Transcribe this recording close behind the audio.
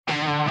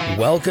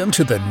Welcome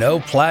to the No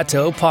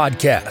Plateau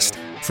Podcast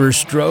for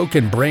stroke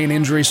and brain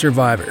injury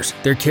survivors,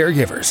 their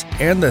caregivers,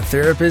 and the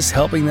therapists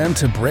helping them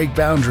to break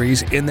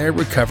boundaries in their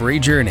recovery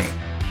journey.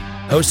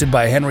 Hosted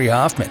by Henry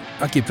Hoffman,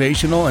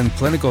 occupational and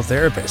clinical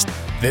therapist,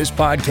 this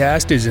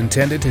podcast is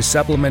intended to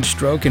supplement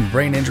stroke and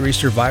brain injury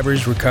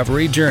survivors'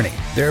 recovery journey.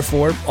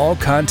 Therefore, all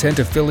content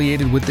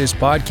affiliated with this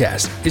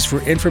podcast is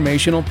for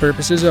informational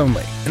purposes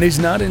only and is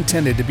not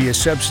intended to be a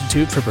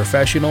substitute for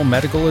professional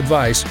medical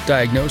advice,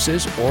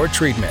 diagnosis, or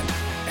treatment.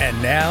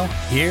 And now,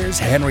 here's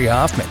Henry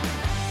Hoffman.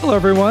 Hello,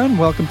 everyone.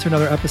 Welcome to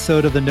another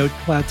episode of the No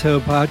Plateau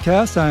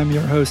Podcast. I'm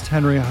your host,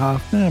 Henry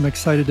Hoffman. I'm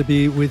excited to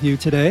be with you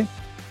today.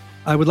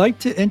 I would like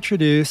to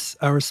introduce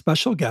our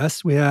special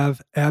guest. We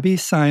have Abbe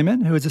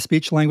Simon, who is a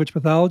speech-language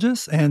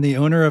pathologist and the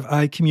owner of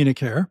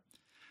iCommunicare.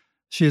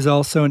 She is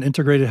also an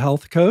integrated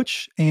health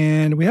coach,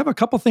 and we have a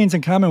couple things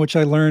in common, which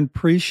I learned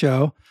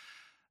pre-show.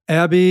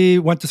 Abbe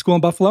went to school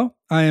in Buffalo.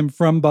 I am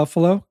from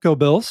Buffalo. Go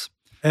Bills.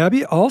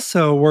 Abbe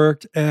also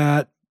worked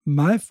at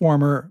my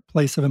former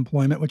place of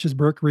employment, which is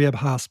Burke Rehab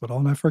Hospital,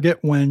 and I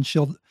forget when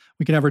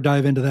we can ever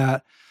dive into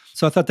that.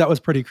 So I thought that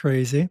was pretty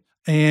crazy.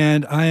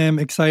 And I am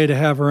excited to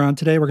have her on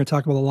today. We're going to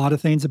talk about a lot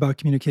of things about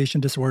communication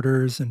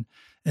disorders and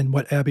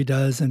what Abbe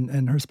does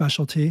and her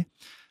specialty.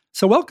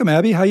 So welcome,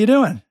 Abbe. How you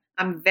doing?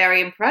 I'm very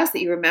impressed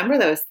that you remember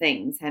those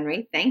things,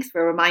 Henry. Thanks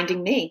for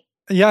reminding me.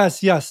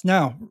 Yes.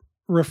 Now,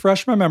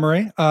 refresh my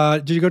memory.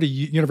 Did you go to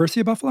University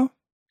of Buffalo?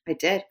 I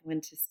did.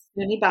 Went to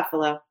SUNY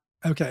Buffalo.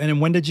 Okay. And then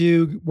when did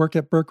you work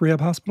at Burke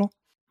Rehab Hospital?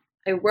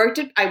 I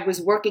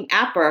was working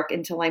at Burke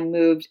until I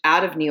moved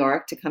out of New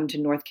York to come to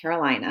North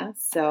Carolina.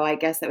 So I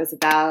guess that was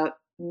about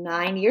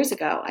 9 years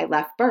ago. I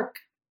left Burke.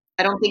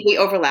 I don't think we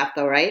overlap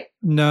though, right?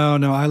 No.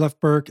 I left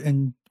Burke,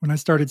 and when I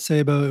started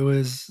Sabo, it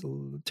was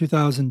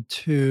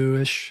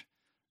 2002-ish.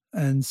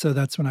 And so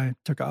that's when I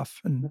took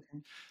off and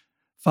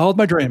followed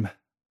my dream.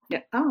 Yeah.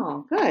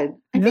 Oh, good.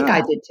 I think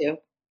I did too.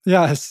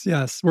 Yes.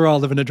 We're all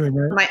living a dream,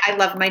 right? I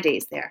loved my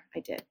days there. I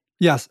did.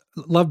 Yes.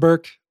 Love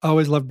Burke.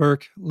 Always love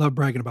Burke. Love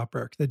bragging about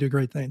Burke. They do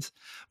great things.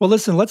 Well,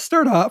 listen, let's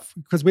start off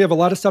because we have a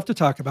lot of stuff to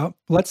talk about.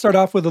 Let's start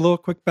off with a little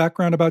quick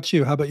background about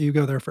you. How about you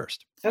go there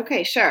first?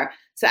 Okay, sure.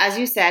 So as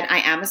you said, I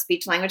am a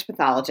speech-language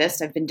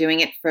pathologist. I've been doing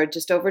it for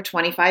just over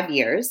 25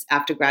 years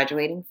after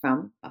graduating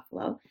from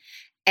Buffalo,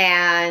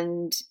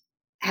 and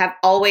have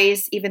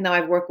always, even though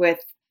I've worked with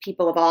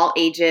people of all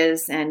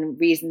ages and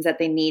reasons that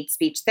they need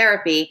speech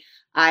therapy,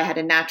 I had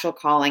a natural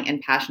calling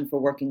and passion for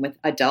working with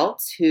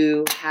adults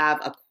who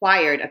have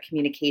acquired a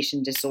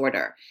communication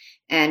disorder.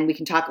 And we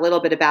can talk a little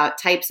bit about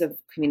types of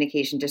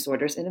communication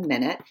disorders in a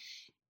minute.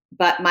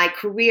 But my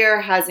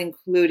career has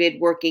included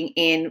working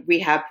in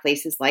rehab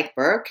places like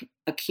Burke,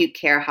 acute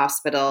care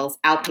hospitals,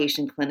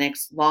 outpatient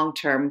clinics,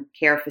 long-term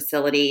care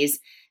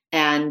facilities,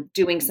 and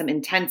doing some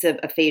intensive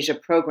aphasia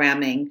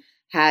programming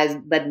has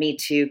led me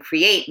to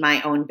create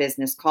my own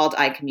business called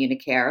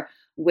iCommunicare,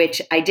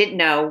 which I didn't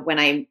know when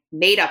I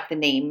made up the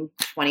name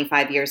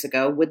 25 years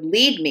ago would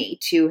lead me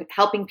to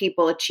helping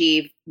people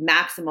achieve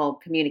maximal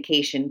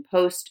communication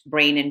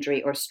post-brain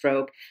injury or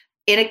stroke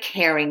in a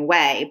caring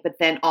way. But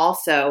then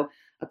also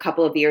a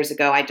couple of years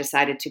ago, I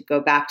decided to go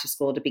back to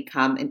school to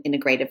become an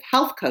integrative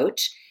health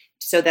coach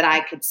so that I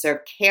could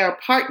serve care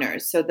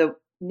partners. So the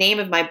name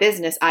of my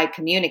business,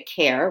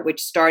 iCommunicare,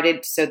 which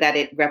started so that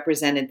it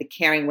represented the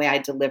caring way I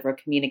deliver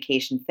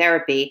communication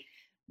therapy,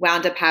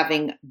 wound up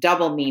having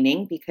double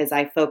meaning because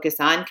I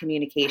focus on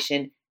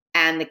communication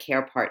and the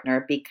care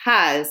partner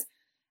because,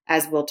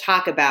 as we'll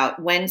talk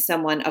about, when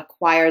someone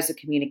acquires a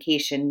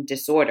communication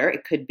disorder,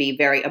 it could be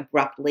very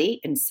abruptly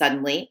and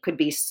suddenly, it could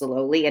be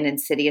slowly and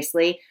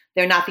insidiously.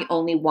 They're not the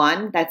only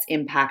one that's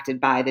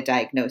impacted by the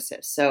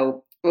diagnosis.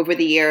 So over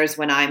the years,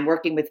 when I'm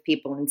working with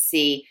people and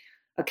see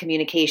a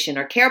communication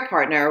or care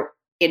partner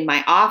in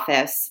my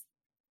office,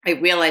 I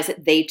realize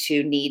that they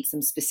too need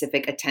some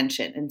specific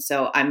attention. And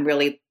so I'm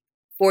really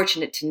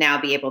fortunate to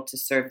now be able to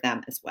serve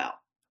them as well.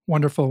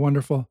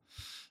 Wonderful.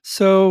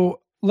 So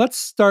let's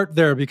start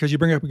there because you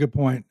bring up a good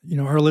point. You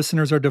know, our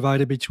listeners are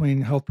divided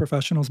between health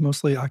professionals,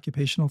 mostly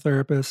occupational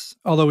therapists,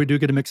 although we do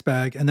get a mixed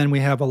bag. And then we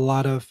have a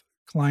lot of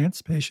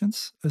clients,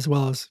 patients, as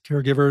well as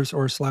caregivers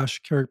or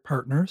 / care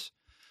partners.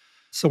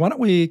 So why don't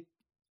we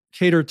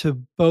cater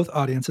to both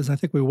audiences? I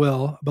think we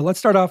will. But let's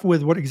start off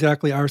with what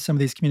exactly are some of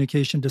these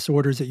communication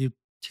disorders that you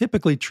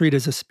typically treat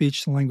as a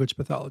speech-language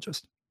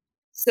pathologist?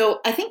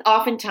 So I think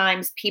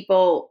oftentimes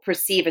people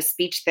perceive a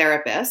speech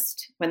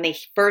therapist when they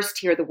first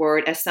hear the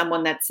word as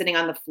someone that's sitting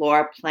on the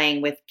floor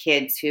playing with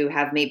kids who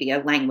have maybe a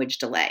language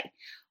delay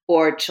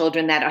or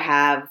children that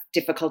have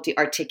difficulty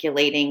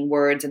articulating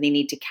words and they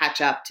need to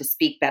catch up to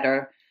speak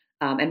better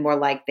and more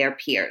like their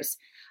peers.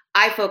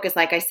 I focus,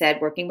 like I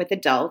said, working with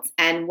adults.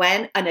 And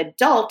when an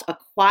adult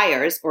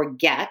acquires or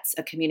gets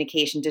a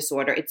communication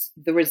disorder, it's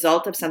the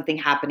result of something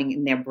happening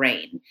in their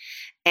brain.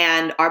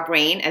 And our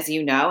brain, as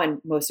you know,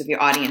 and most of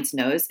your audience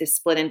knows, is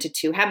split into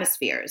two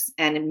hemispheres.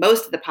 And in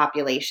most of the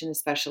population,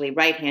 especially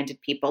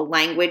right-handed people,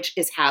 language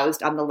is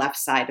housed on the left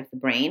side of the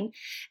brain.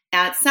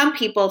 Some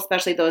people,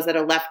 especially those that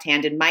are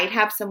left-handed, might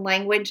have some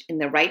language in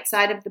the right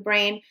side of the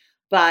brain,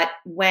 But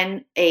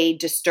when a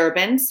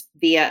disturbance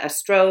via a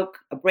stroke,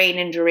 a brain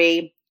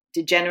injury,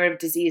 degenerative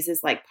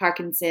diseases like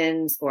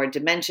Parkinson's or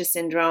dementia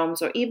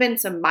syndromes, or even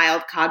some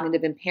mild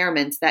cognitive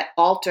impairments that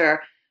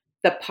alter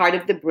the part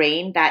of the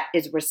brain that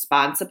is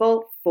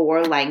responsible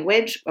for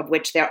language, of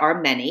which there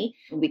are many.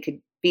 We could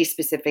be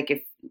specific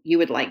if you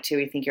would like to, or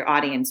you think your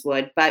audience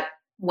would. But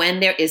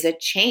when there is a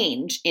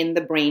change in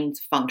the brain's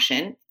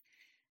function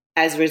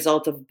as a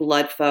result of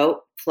blood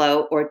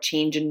flow or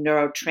change in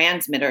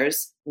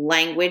neurotransmitters,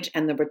 language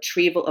and the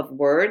retrieval of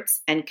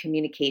words and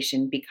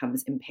communication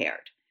becomes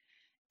impaired.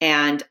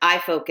 And I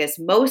focus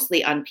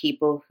mostly on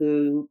people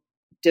who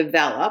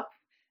develop,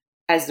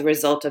 as a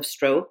result of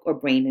stroke or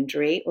brain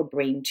injury or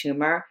brain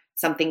tumor,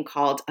 something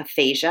called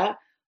aphasia,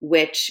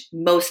 which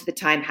most of the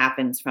time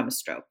happens from a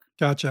stroke.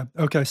 Gotcha.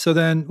 Okay. So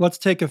then let's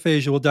take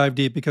aphasia. We'll dive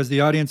deep because the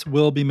audience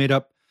will be made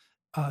up,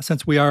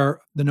 since we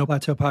are the No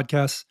Plateau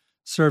podcast,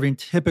 serving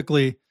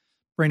typically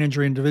brain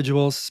injury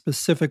individuals,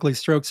 specifically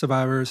stroke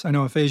survivors. I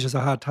know aphasia is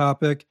a hot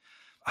topic.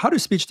 How do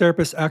speech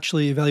therapists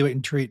actually evaluate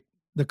and treat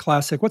the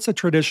classic? What's a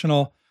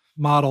traditional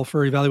model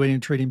for evaluating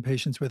and treating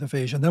patients with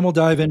aphasia? And then we'll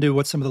dive into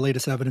what some of the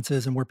latest evidence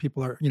is and where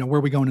people are, where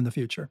are we going in the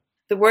future?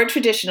 The word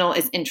traditional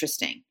is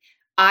interesting.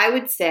 I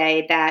would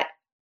say that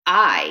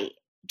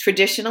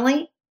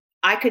traditionally,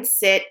 I could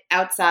sit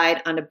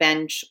outside on a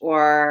bench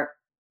or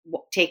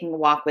taking a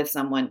walk with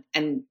someone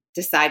and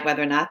decide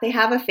whether or not they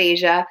have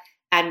aphasia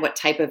and what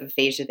type of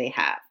aphasia they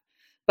have.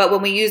 But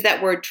when we use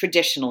that word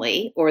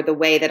traditionally, or the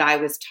way that I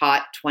was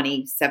taught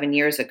 27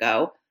 years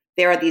ago,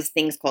 there are these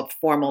things called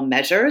formal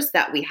measures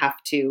that we have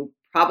to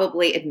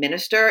probably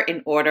administer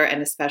in order,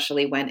 and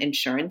especially when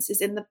insurance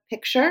is in the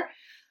picture.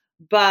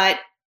 But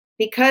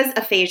because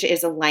aphasia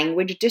is a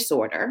language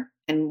disorder,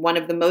 and one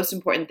of the most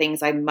important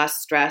things I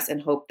must stress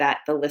and hope that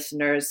the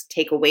listeners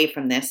take away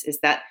from this is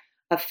that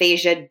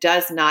aphasia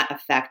does not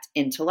affect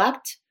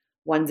intellect,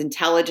 one's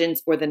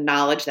intelligence, or the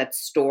knowledge that's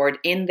stored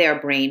in their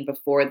brain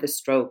before the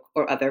stroke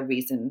or other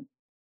reason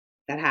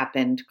that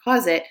happened to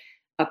cause it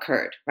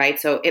occurred, right?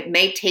 So it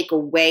may take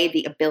away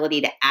the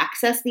ability to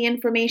access the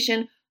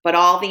information, but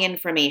all the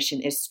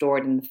information is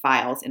stored in the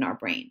files in our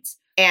brains.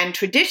 And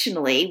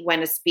traditionally,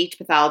 when a speech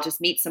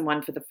pathologist meets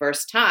someone for the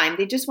first time,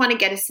 they just want to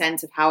get a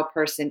sense of how a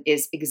person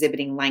is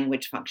exhibiting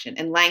language function.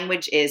 And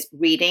language is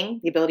reading,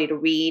 the ability to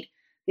read,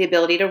 the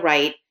ability to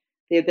write,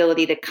 the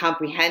ability to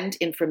comprehend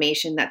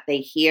information that they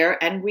hear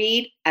and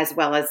read, as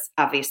well as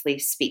obviously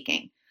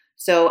speaking.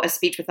 So a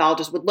speech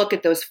pathologist would look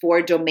at those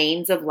 4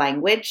 domains of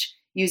language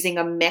using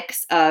a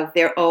mix of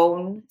their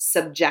own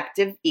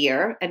subjective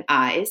ear and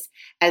eyes,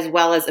 as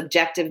well as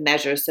objective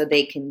measures so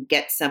they can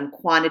get some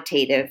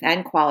quantitative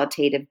and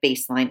qualitative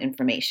baseline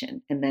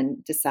information and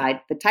then decide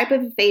the type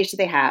of aphasia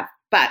they have.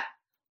 But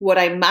what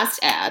I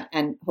must add,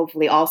 and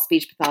hopefully all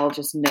speech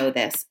pathologists know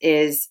this,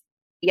 is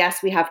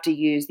yes, we have to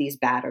use these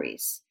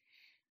batteries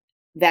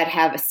that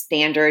have a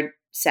standard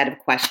set of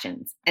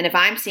questions. And if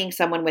I'm seeing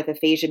someone with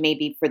aphasia,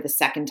 maybe for the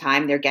second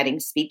time they're getting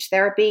speech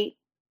therapy,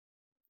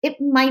 it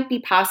might be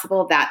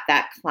possible that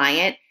that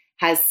client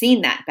has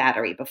seen that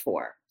battery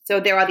before.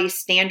 So there are these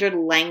standard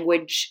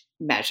language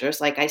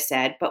measures, like I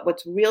said, but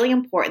what's really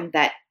important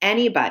that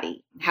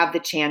anybody have the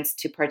chance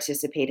to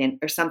participate in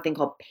are something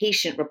called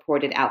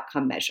patient-reported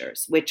outcome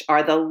measures, which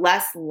are the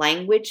less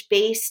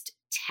language-based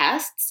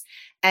tests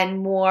and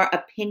more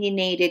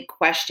opinionated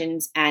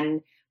questions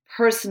and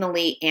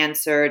personally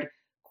answered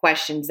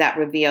questions that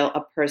reveal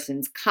a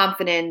person's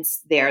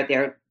confidence,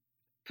 their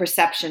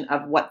perception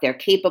of what they're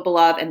capable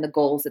of, and the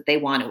goals that they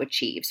want to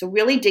achieve. So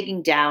really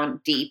digging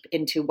down deep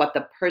into what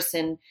the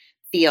person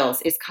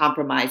feels is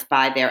compromised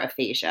by their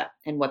aphasia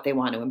and what they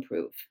want to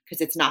improve,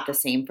 because it's not the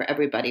same for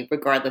everybody,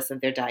 regardless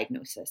of their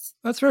diagnosis.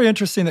 That's very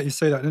interesting that you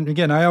say that. And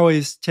again, I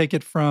always take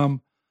it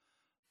from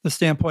the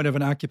standpoint of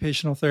an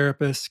occupational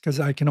therapist, because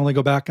I can only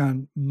go back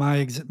on my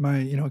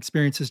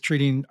experiences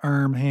treating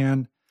arm,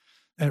 hand,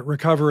 and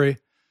recovery.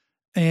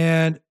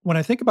 And when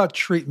I think about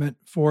treatment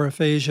for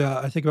aphasia,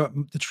 I think about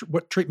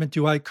what treatment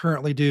do I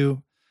currently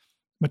do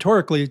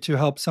motorically to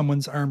help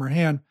someone's arm or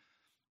hand.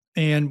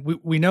 And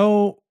we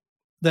know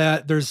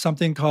that there's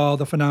something called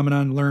the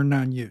phenomenon learn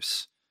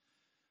non-use.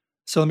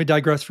 So let me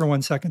digress for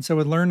 1 second. So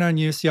with learn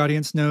non-use, the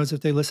audience knows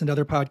if they listen to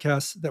other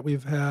podcasts that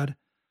we've had,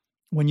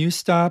 when you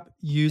stop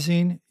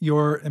using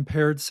your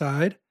impaired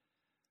side,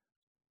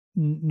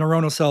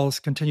 neuronal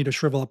cells continue to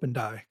shrivel up and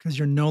die because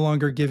you're no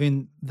longer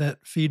giving that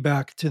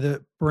feedback to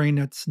the brain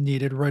that's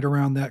needed right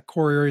around that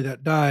core area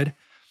that died.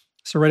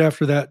 So right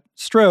after that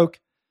stroke,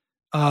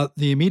 the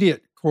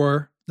immediate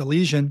core, the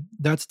lesion,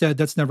 that's dead.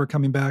 That's never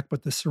coming back.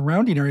 But the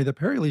surrounding area, the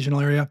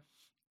perilesional area,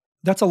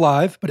 that's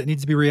alive, but it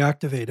needs to be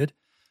reactivated.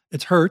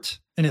 It's hurt,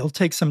 and it'll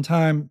take some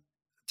time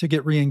to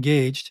get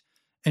re-engaged.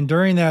 And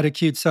during that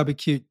acute,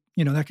 subacute,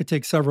 that could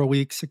take several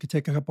weeks. It could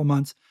take a couple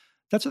months.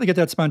 That's when they get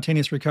that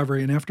spontaneous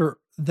recovery. And after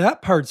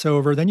that part's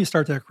over, then you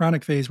start that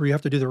chronic phase where you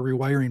have to do the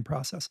rewiring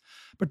process.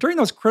 But during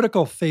those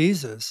critical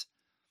phases,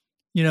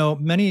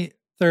 many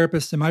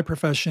therapists in my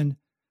profession,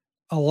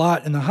 a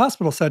lot in the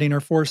hospital setting, are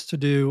forced to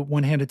do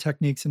one-handed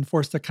techniques and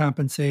forced to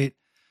compensate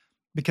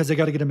because they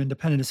got to get them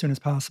independent as soon as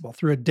possible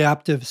through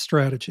adaptive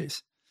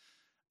strategies.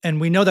 And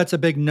we know that's a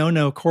big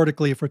no-no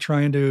cortically if we're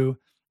trying to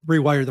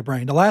rewire the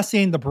brain. The last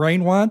thing the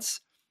brain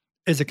wants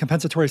is a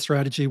compensatory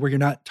strategy where you're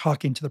not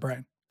talking to the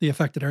brain, the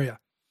affected area.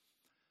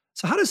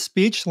 So how does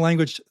speech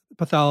language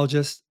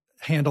pathologists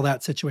handle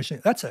that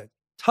situation? That's a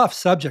tough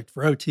subject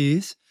for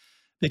OTs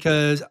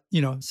because,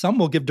 some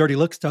will give dirty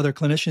looks to other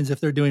clinicians if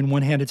they're doing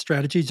one-handed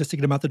strategies just to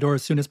get them out the door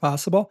as soon as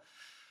possible,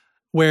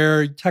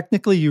 where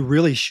technically you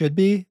really should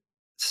be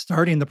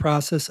starting the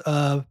process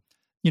of,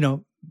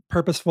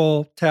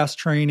 purposeful task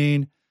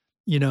training,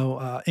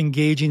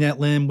 engaging that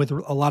limb with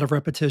a lot of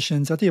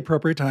repetitions at the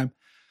appropriate time.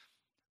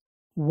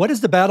 What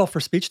is the battle for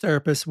speech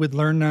therapists with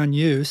learn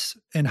non-use,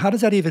 and how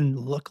does that even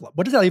look like?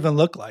 What does that even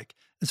look like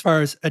as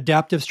far as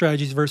adaptive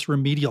strategies versus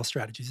remedial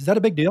strategies? Is that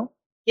a big deal?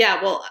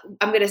 Yeah, well,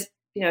 I'm going to,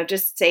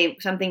 just say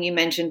something you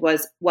mentioned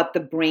was what the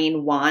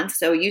brain wants.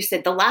 So you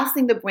said the last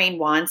thing the brain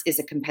wants is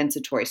a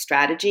compensatory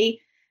strategy,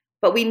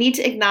 but we need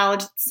to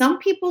acknowledge some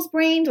people's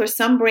brains or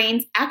some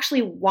brains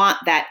actually want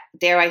that,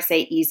 dare I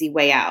say, easy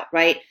way out,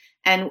 right?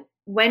 And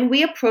when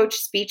we approach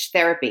speech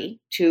therapy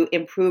to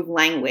improve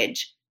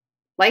language,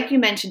 like you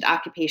mentioned,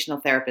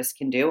 occupational therapists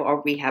can do,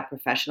 or rehab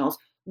professionals,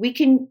 we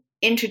can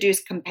introduce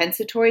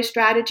compensatory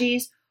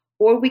strategies,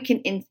 or we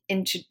can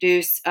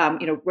introduce,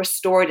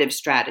 restorative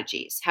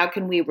strategies. How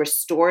can we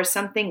restore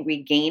something,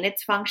 regain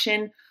its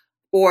function?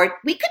 Or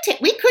we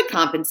could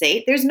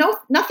compensate. There's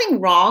nothing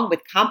wrong with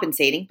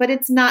compensating, but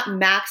it's not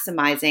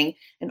maximizing.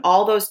 And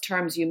all those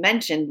terms you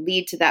mentioned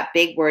lead to that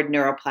big word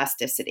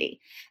neuroplasticity.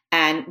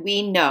 And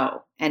we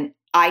know, and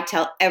I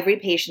tell every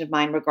patient of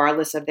mine,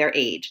 regardless of their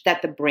age,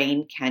 that the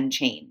brain can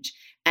change.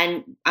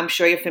 And I'm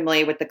sure you're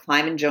familiar with the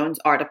Kleiman Jones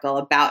article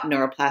about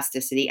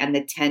neuroplasticity and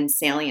the 10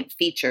 salient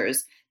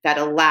features that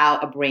allow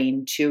a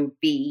brain to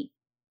be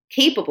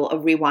capable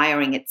of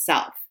rewiring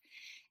itself.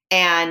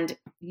 And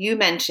you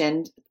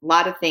mentioned a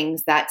lot of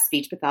things that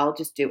speech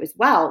pathologists do as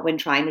well when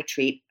trying to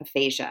treat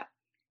aphasia.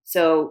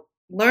 So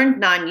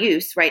learned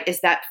non-use, right, is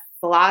that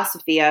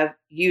philosophy of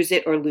use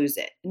it or lose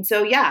it. And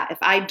so, if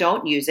I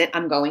don't use it,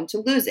 I'm going to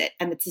lose it.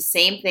 And it's the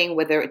same thing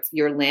whether it's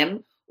your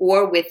limb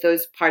or with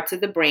those parts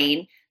of the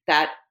brain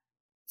that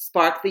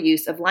spark the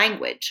use of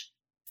language.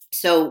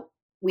 So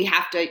we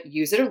have to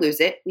use it or lose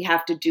it. We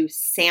have to do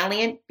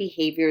salient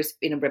behaviors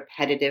in a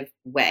repetitive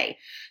way.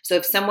 So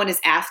if someone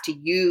is asked to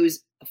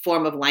use a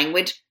form of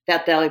language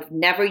that they've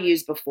never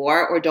used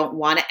before or don't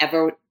want to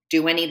ever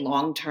do any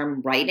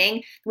long-term writing,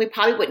 then we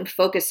probably wouldn't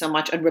focus so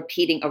much on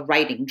repeating a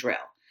writing drill.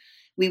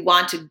 We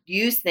want to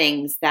use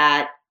things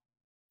that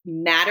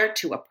matter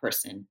to a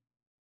person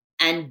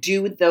and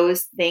do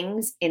those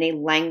things in a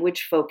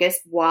language focus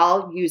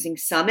while using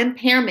some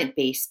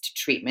impairment-based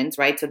treatments,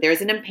 right? So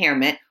there's an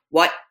impairment.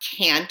 What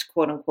can't,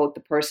 quote unquote,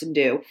 the person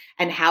do?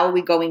 And how are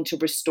we going to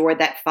restore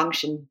that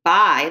function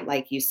by,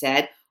 like you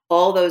said,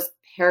 all those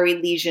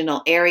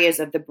perilesional areas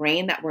of the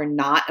brain that were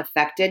not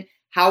affected?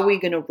 How are we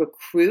going to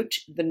recruit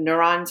the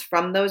neurons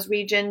from those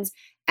regions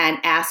and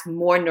ask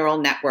more neural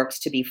networks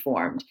to be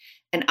formed?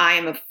 And I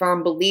am a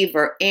firm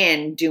believer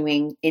in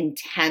doing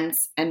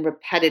intense and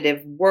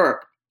repetitive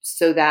work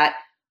so that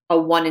a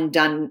one and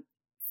done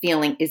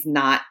feeling is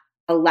not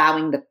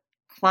allowing the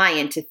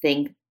client to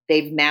think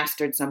they've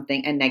mastered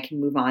something and they can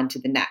move on to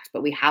the next.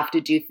 But we have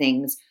to do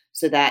things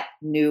so that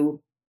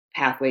new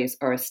pathways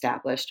are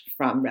established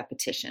from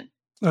repetition.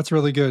 That's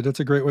really good. That's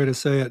a great way to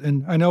say it.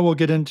 And I know we'll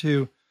get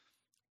into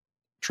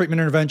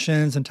treatment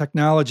interventions and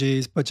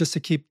technologies, but just to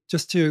keep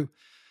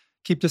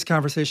this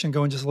conversation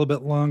going just a little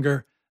bit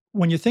longer,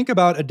 when you think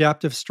about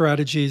adaptive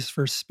strategies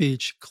for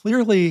speech,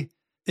 clearly,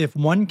 if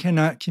one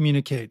cannot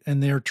communicate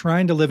and they're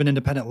trying to live an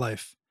independent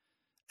life,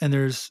 and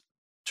there's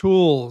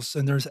tools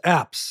and there's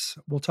apps,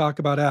 we'll talk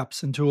about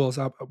apps and tools.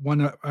 I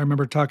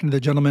remember talking to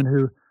the gentleman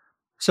who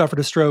suffered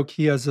a stroke.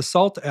 He has a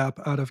SALT app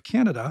out of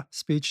Canada,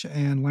 speech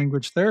and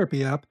language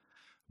therapy app,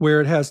 where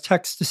it has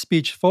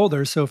text-to-speech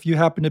folders. So if you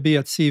happen to be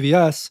at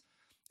CVS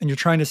and you're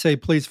trying to say,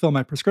 please fill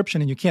my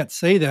prescription, and you can't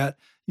say that,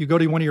 you go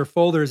to one of your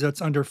folders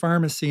that's under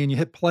pharmacy and you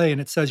hit play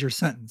and it says your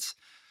sentence.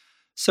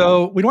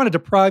 So we don't want to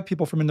deprive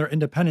people from their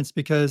independence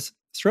because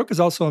stroke is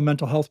also a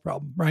mental health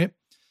problem, right?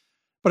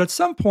 But at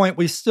some point,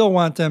 we still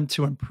want them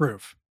to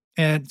improve.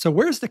 And so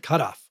where's the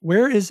cutoff?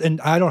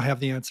 And I don't have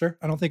the answer.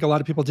 I don't think a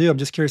lot of people do. I'm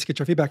just curious to get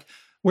your feedback.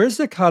 Where's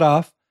the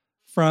cutoff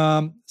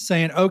from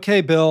saying,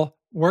 okay, Bill,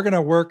 we're going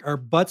to work our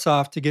butts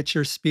off to get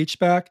your speech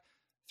back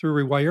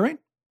through rewiring,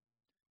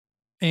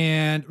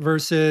 and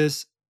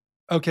versus,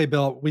 okay,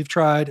 Bill, we've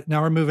tried.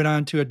 Now we're moving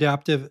on to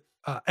adaptive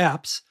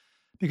apps,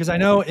 because I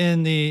know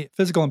in the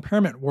physical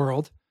impairment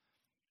world,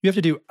 you have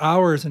to do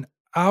hours and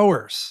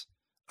hours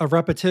of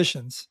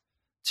repetitions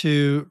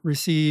to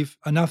receive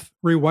enough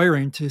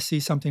rewiring to see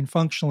something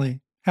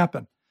functionally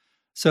happen.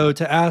 So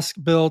to ask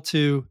Bill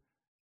to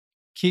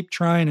keep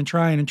trying and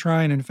trying and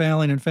trying and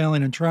failing and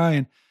failing and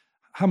trying,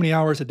 how many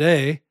hours a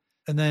day,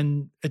 and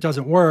then it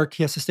doesn't work,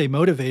 he has to stay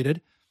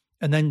motivated.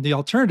 And then the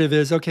alternative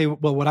is, okay,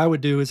 well, what I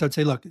would do is I'd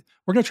say, look,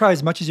 we're going to try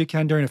as much as you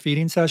can during a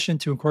feeding session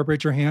to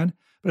incorporate your hand.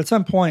 But at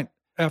some point,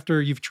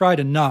 after you've tried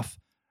enough,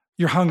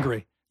 you're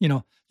hungry.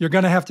 You're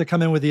going to have to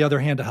come in with the other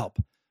hand to help.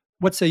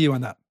 What say you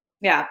on that?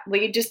 Yeah. Well,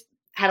 you just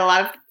had a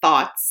lot of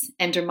thoughts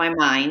enter my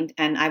mind.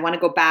 And I want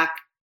to go back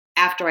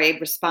after I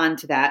respond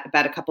to that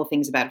about a couple of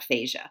things about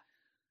aphasia.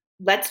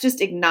 Let's just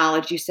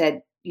acknowledge you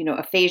said,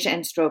 aphasia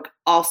and stroke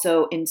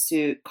also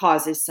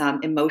causes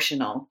some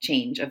emotional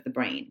change of the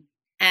brain.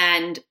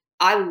 And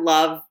I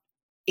love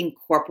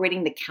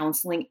incorporating the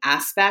counseling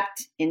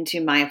aspect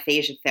into my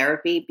aphasia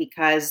therapy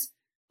because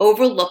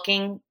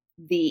overlooking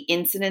the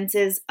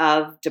incidences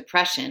of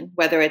depression,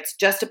 whether it's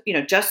just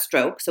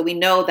stroke. So we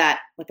know that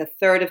like a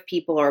third of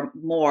people or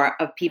more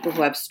of people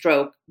who have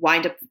stroke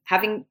wind up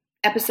having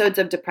episodes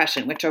of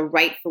depression, which are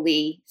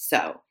rightfully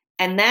so.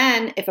 And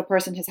then if a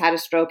person has had a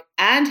stroke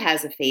and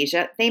has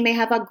aphasia, they may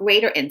have a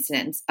greater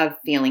incidence of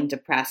feeling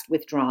depressed,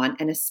 withdrawn,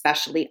 and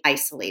especially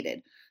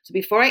isolated. So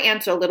before I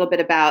answer a little bit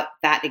about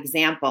that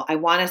example, I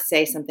want to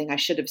say something I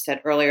should have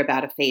said earlier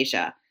about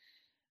aphasia.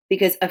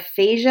 Because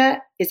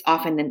aphasia is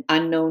often an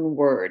unknown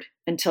word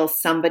until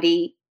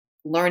somebody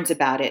learns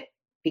about it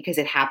because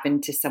it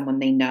happened to someone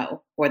they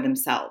know or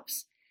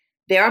themselves.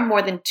 There are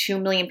more than 2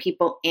 million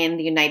people in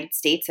the United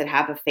States that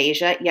have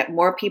aphasia, yet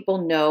more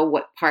people know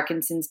what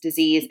Parkinson's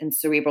disease and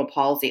cerebral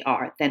palsy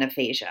are than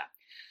aphasia.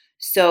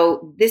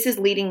 So this is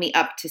leading me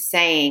up to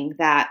saying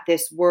that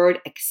this word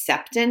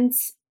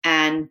acceptance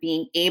and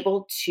being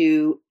able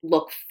to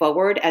look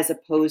forward as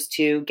opposed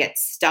to get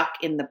stuck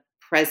in the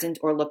present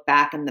or look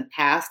back in the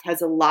past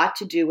has a lot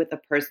to do with a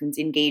person's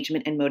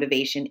engagement and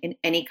motivation in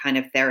any kind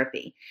of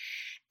therapy.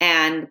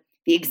 And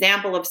the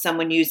example of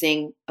someone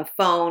using a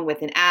phone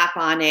with an app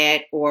on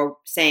it or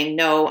saying,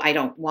 no, I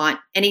don't want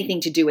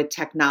anything to do with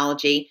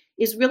technology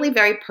is really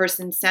very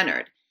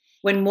person-centered.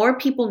 When more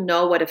people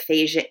know what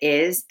aphasia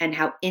is and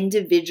how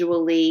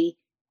individually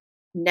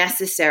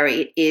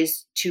necessary it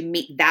is to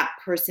meet that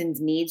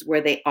person's needs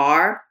where they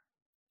are,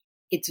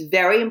 it's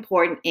very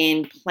important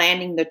in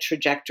planning the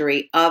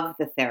trajectory of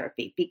the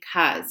therapy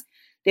because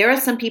there are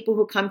some people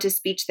who come to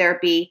speech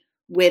therapy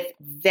with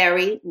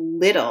very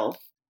little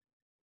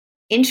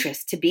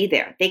interest to be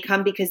there. They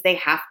come because they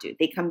have to.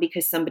 They come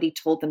because somebody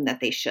told them that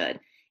they should.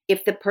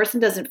 If the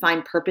person doesn't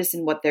find purpose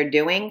in what they're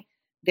doing,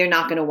 they're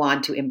not going to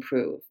want to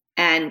improve.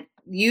 And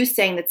you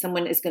saying that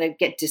someone is going to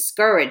get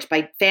discouraged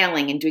by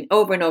failing and doing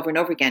over and over and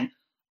over again,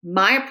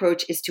 my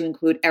approach is to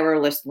include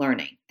errorless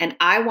learning. And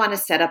I want to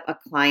set up a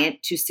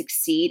client to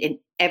succeed in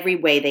every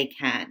way they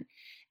can.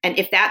 And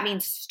if that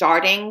means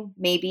starting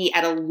maybe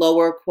at a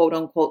lower quote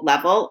unquote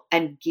level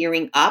and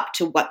gearing up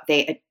to what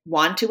they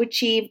want to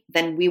achieve,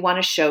 then we want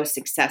to show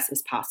success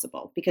is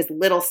possible because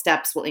little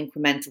steps will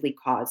incrementally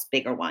cause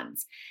bigger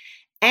ones.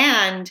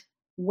 And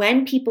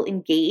when people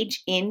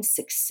engage in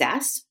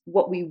success,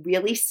 what we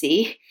really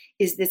see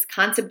is this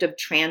concept of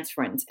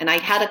transference. And I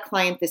had a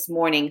client this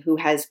morning who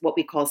has what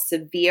we call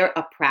severe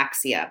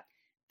apraxia.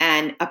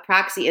 And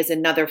apraxia is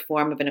another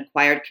form of an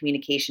acquired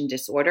communication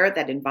disorder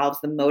that involves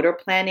the motor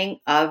planning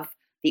of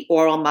the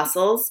oral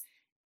muscles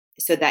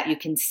so that you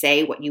can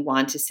say what you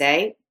want to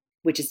say,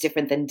 which is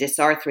different than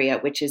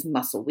dysarthria, which is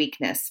muscle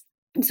weakness.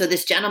 And so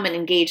this gentleman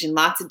engaged in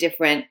lots of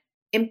different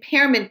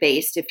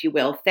impairment-based, if you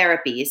will,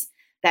 therapies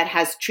that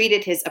has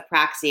treated his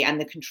apraxia and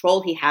the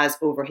control he has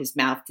over his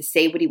mouth to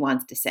say what he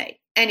wants to say.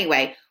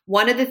 Anyway,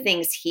 one of the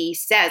things he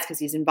says, because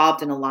he's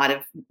involved in a lot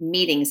of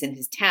meetings in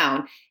his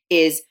town,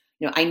 is,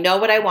 I know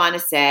what I want to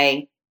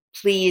say.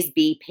 Please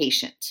be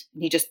patient.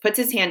 And he just puts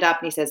his hand up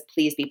and he says,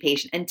 please be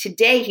patient. And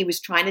today he was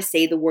trying to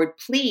say the word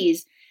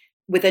please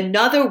with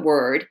another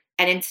word.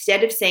 And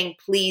instead of saying,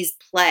 please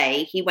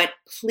play, he went,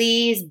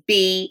 please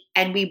be.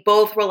 And we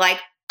both were like,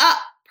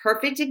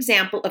 perfect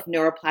example of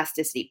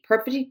neuroplasticity,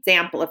 perfect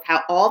example of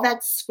how all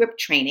that script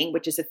training,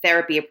 which is a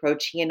therapy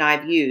approach he and I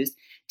have used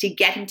to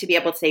get him to be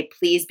able to say,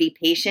 please be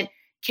patient,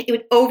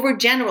 it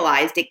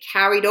overgeneralized, it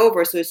carried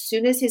over. So as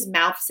soon as his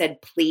mouth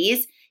said,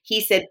 please,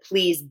 he said,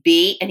 please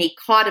be, and he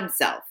caught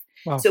himself.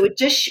 Wow. So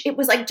it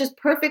was like just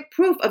perfect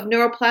proof of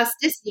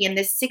neuroplasticity in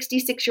this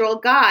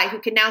 66-year-old guy who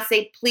can now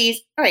say,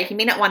 please. All right, he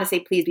may not want to say,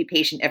 please be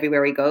patient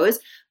everywhere he goes,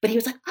 but he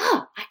was like,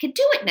 I could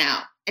do it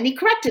now. And he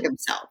corrected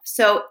himself.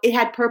 So it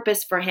had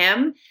purpose for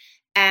him.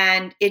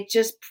 And it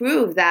just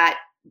proved that,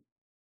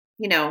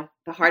 the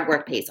hard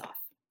work pays off.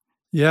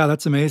 Yeah,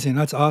 that's amazing.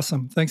 That's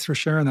awesome. Thanks for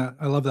sharing that.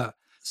 I love that.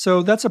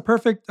 So that's a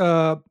perfect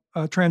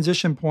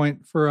transition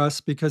point for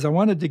us because I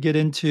wanted to get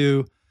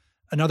into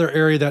another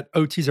area that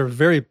OTs are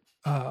very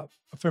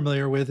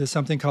familiar with is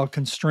something called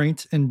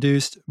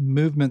constraint-induced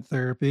movement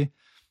therapy.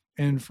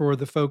 And for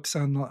the folks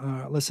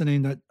on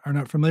listening that are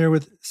not familiar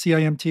with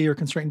CIMT or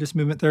constraint-induced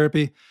movement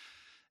therapy,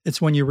 it's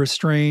when you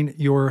restrain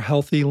your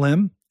healthy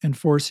limb and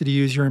force you to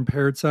use your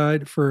impaired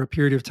side for a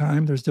period of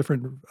time. There's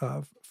different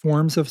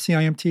forms of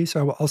CIMT,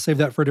 so I'll save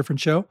that for a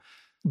different show.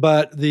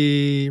 But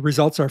the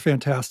results are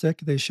fantastic.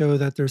 They show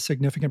that there's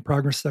significant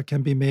progress that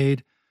can be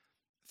made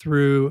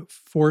through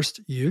forced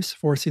use,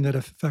 forcing that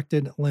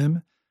affected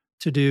limb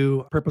to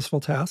do purposeful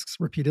tasks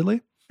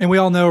repeatedly. And we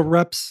all know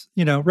reps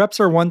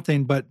are one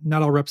thing, but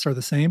not all reps are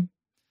the same.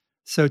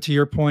 So to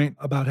your point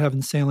about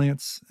having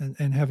salience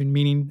and having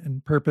meaning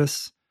and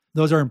purpose,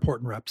 Those are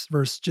important reps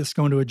versus just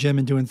going to a gym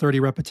and doing 30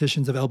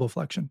 repetitions of elbow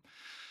flexion.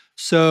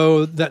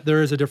 So that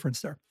there is a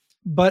difference there.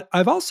 But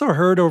I've also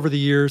heard over the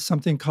years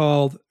something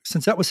called,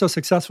 since that was so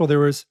successful, there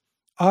was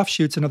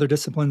offshoots in other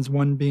disciplines,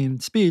 one being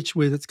speech,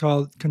 with it's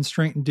called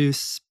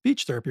constraint-induced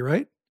speech therapy,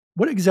 right?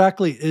 What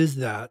exactly is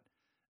that?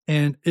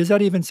 And is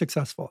that even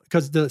successful?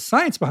 Because the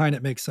science behind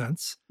it makes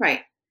sense.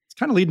 Right. It's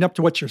kind of leading up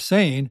to what you're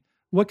saying.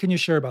 What can you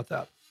share about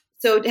that?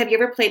 So have you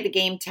ever played the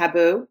game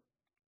Taboo?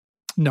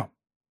 No.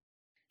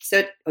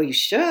 So, oh, you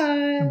should.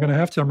 I'm going to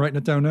have to. I'm writing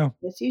it down now.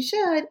 Yes, you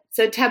should.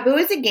 So Taboo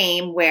is a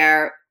game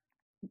where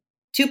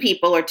two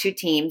people or two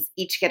teams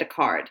each get a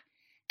card.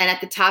 And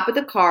at the top of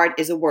the card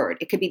is a word.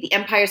 It could be the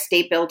Empire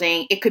State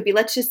Building. It could be,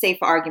 let's just say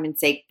for argument's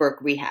sake,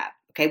 Burke Rehab.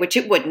 Okay, which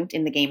it wouldn't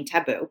in the game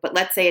Taboo. But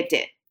let's say it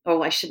did.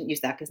 Oh, I shouldn't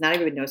use that because not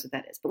everybody knows what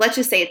that is. But let's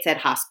just say it said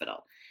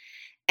hospital.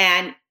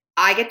 And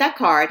I get that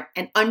card,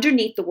 and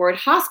underneath the word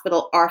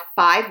hospital are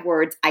 5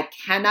 words I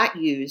cannot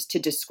use to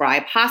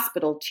describe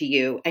hospital to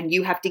you, and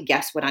you have to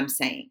guess what I'm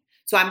saying.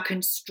 So I'm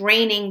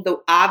constraining the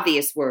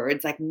obvious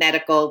words like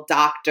medical,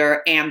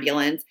 doctor,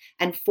 ambulance,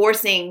 and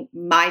forcing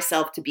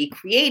myself to be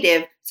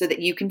creative so that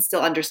you can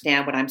still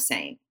understand what I'm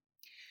saying.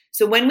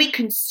 So when we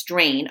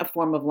constrain a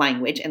form of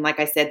language, and like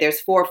I said,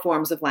 there's 4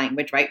 forms of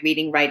language, right?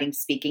 Reading, writing,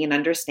 speaking, and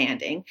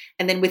understanding.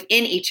 And then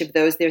within each of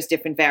those, there's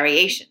different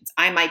variations.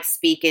 I might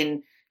speak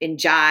in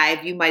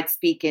jive, you might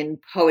speak in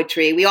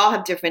poetry. We all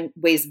have different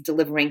ways of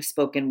delivering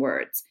spoken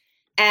words.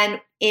 And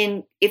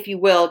in, if you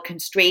will,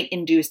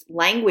 constraint-induced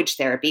language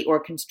therapy or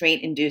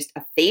constraint-induced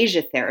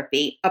aphasia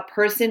therapy, a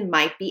person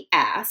might be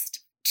asked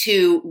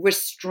to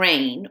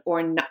restrain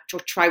or not, to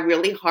try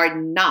really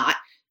hard not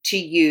to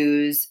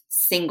use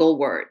single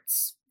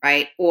words,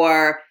 right?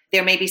 Or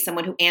there may be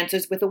someone who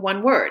answers with a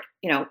one word,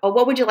 oh,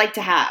 what would you like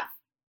to have?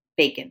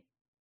 Bacon.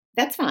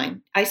 That's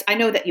fine. I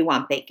know that you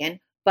want bacon,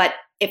 but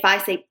if I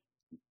say,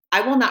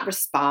 I will not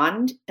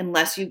respond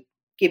unless you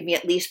give me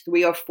at least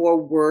 3 or 4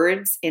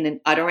 words in an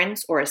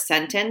utterance or a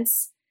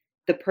sentence,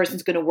 the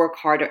person's going to work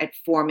harder at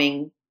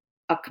forming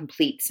a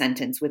complete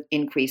sentence with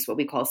increased what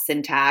we call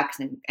syntax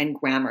and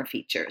grammar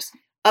features.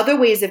 Other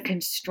ways of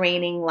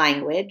constraining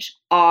language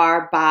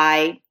are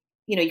by,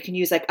 you can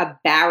use like a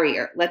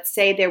barrier. Let's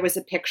say there was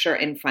a picture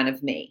in front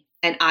of me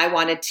and I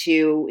wanted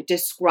to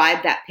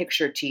describe that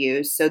picture to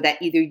you so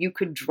that either you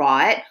could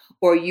draw it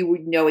or you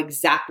would know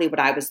exactly what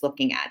I was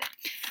looking at.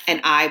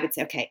 And I would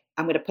say, okay,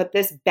 I'm going to put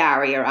this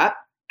barrier up.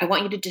 I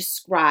want you to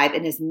describe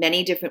in as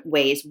many different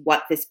ways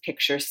what this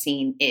picture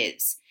scene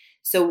is.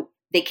 So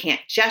they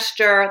can't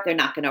gesture, they're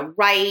not going to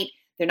write,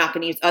 they're not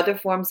going to use other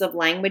forms of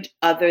language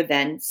other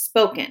than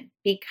spoken,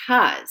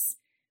 because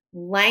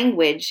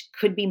language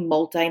could be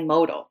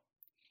multimodal.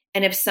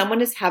 And if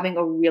someone is having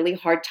a really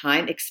hard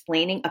time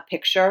explaining a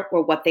picture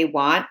or what they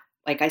want,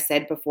 like I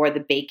said before, the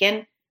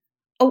bacon,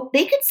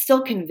 they could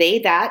still convey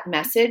that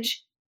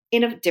message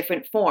in a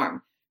different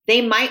form.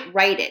 They might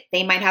write it.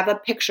 They might have a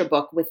picture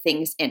book with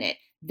things in it.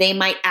 They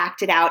might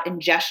act it out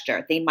and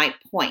gesture. They might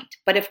point.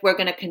 But if we're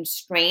going to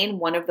constrain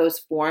one of those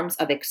forms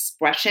of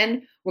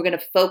expression, we're going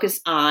to focus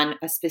on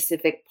a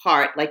specific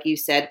part, like you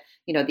said,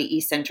 the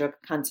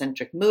eccentric,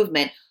 concentric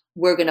movement.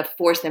 We're going to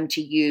force them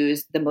to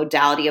use the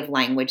modality of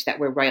language that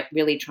we're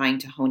really trying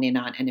to hone in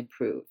on and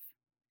improve.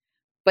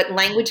 But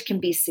language can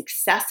be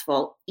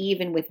successful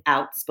even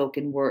without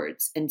spoken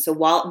words. And so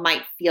while it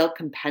might feel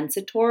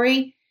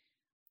compensatory,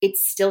 it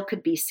still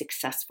could be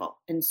successful.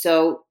 And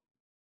so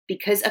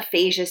because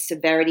aphasia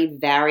severity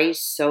varies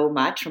so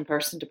much from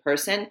person to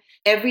person,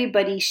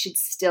 everybody should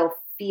still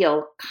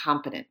feel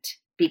competent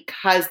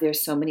because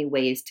there's so many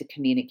ways to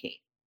communicate.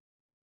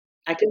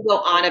 I can go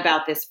on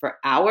about this for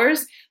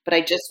hours, but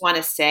I just want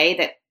to say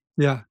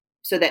that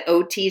so that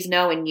OTs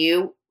know, and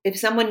you, if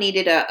someone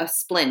needed a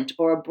splint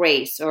or a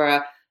brace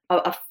or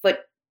a foot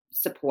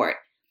support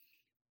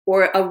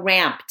or a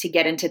ramp to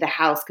get into the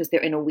house because they're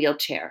in a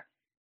wheelchair,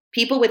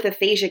 people with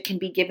aphasia can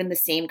be given the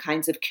same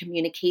kinds of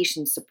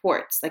communication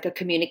supports, like a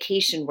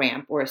communication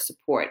ramp or a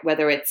support,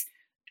 whether it's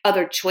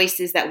other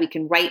choices that we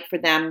can write for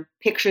them,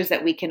 pictures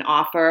that we can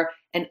offer,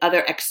 and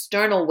other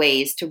external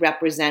ways to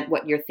represent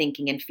what you're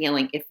thinking and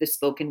feeling if the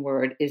spoken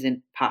word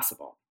isn't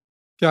possible.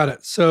 Got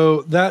it.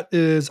 So that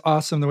is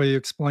awesome the way you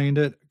explained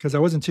it, because I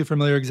wasn't too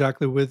familiar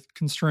exactly with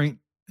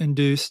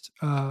constraint-induced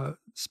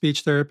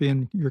speech therapy,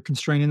 and you're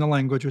constraining the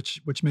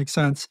language, which makes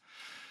sense.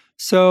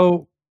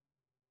 So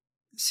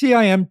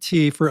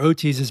CIMT for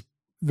OTs is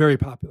very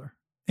popular.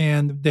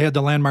 And they had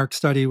the landmark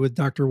study with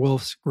Dr.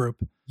 Wolf's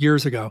group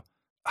years ago.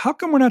 How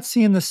come we're not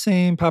seeing the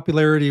same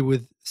popularity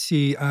with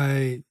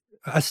CIST,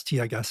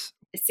 I guess?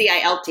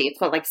 CILT. It's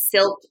called like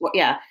SILT.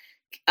 Yeah.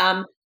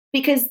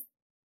 Because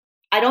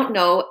I don't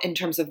know in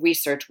terms of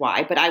research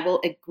why, but I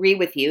will agree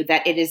with you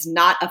that it is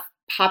not a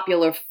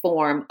popular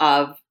form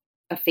of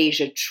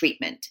aphasia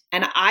treatment.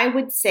 And I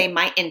would say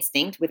my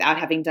instinct, without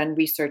having done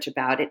research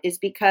about it, is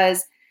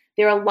because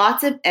there are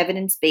lots of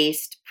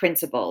evidence-based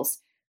principles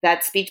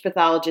that speech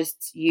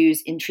pathologists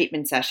use in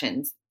treatment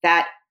sessions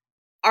that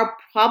are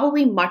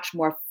probably much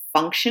more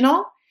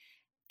functional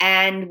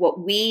and what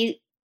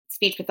we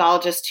speech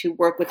pathologists who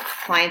work with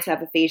clients who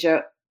have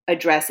aphasia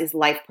address is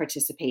life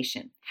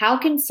participation. How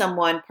can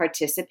someone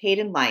participate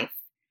in life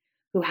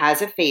who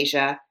has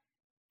aphasia,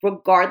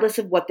 regardless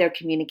of what their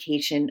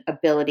communication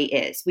ability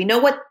is? We know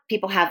what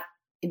people have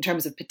in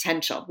terms of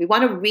potential. We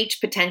want to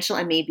reach potential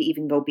and maybe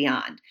even go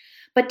beyond.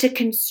 But to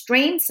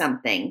constrain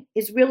something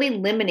is really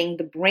limiting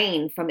the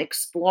brain from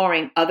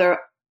exploring other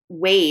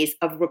ways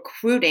of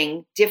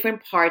recruiting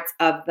different parts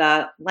of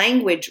the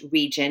language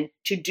region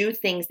to do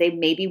things they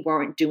maybe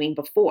weren't doing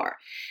before.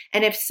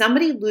 And if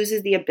somebody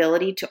loses the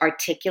ability to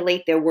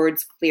articulate their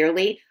words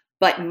clearly,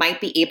 but might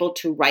be able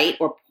to write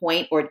or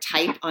point or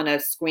type on a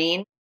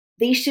screen,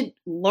 they should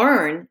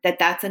learn that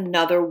that's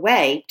another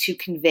way to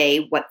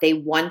convey what they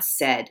once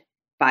said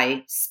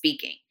by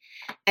speaking.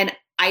 And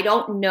I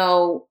don't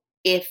know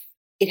if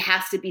it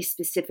has to be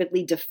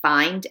specifically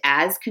defined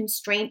as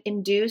constraint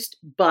induced,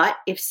 but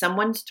if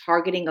someone's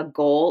targeting a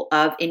goal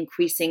of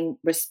increasing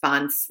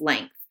response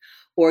length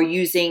or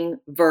using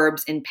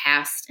verbs in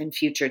past and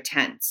future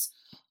tense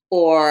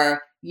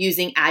or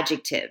using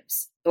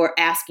adjectives or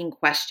asking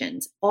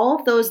questions,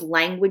 all those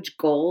language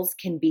goals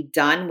can be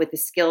done with a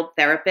skilled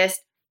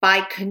therapist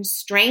by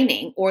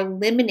constraining or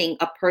limiting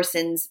a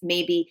person's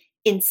maybe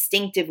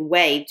instinctive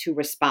way to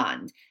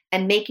respond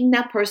and making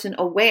that person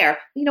aware,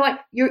 you know what,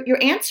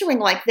 you're answering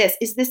like this.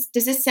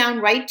 Does this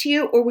sound right to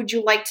you? Or would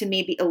you like to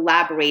maybe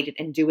elaborate it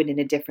and do it in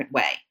a different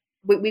way?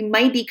 We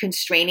might be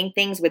constraining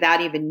things without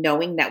even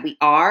knowing that we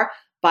are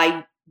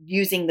by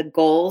using the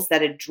goals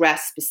that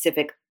address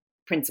specific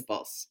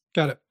principles.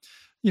 Got it.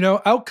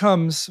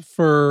 Outcomes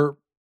for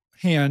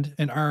hand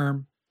and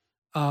arm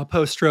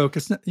post-stroke,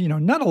 it's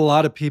not a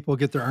lot of people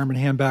get their arm and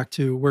hand back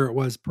to where it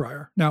was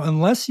prior. Now,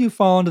 unless you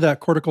fall into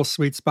that cortical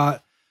sweet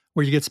spot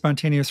where you get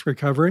spontaneous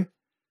recovery,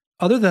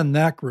 other than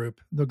that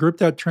group, the group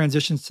that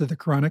transitions to the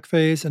chronic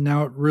phase, and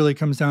now it really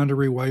comes down to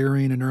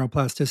rewiring and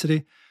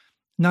neuroplasticity,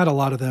 not a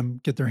lot of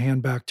them get their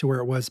hand back to where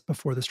it was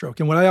before the stroke.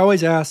 And what I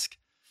always ask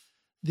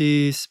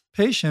these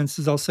patients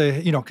is I'll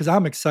say, because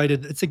I'm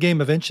excited, it's a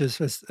game of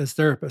inches as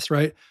therapists,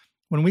 right?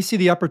 When we see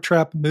the upper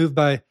trap move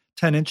by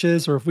 10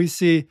 inches, or if we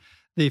see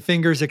the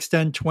fingers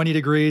extend 20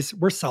 degrees,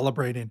 we're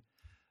celebrating.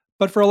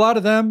 But for a lot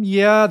of them,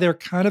 yeah, they're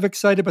kind of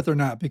excited, but they're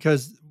not,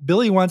 because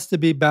Billy wants to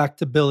be back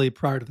to Billy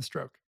prior to the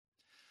stroke.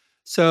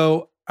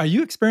 So are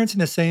you experiencing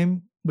the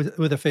same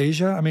with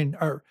aphasia? I mean,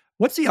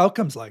 what's the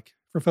outcomes like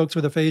for folks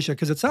with aphasia?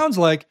 Because it sounds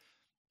like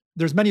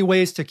there's many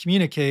ways to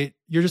communicate.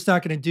 You're just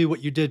not going to do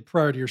what you did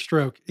prior to your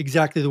stroke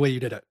exactly the way you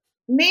did it.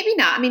 Maybe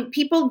not. I mean,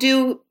 people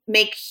do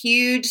make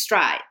huge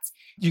strides.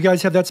 You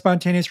guys have that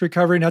spontaneous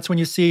recovery, and that's when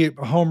you see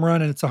a home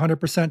run and it's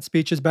 100%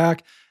 speech is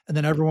back, and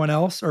then everyone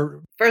else?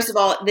 Or first of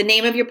all, the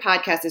name of your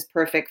podcast is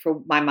perfect for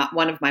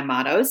one of my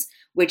mottos,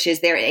 which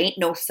is there ain't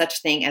no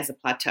such thing as a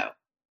plateau.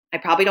 I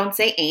probably don't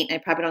say ain't. I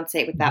probably don't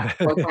say it with that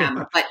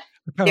grammar, but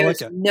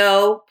there's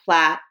no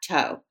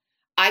plateau.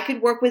 I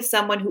could work with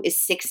someone who is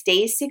 6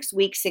 days, 6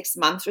 weeks, 6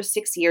 months, or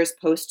 6 years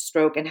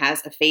post-stroke and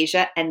has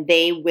aphasia, and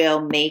they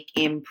will make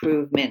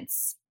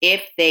improvements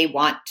if they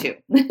want to.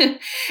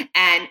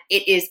 And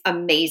it is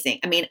amazing.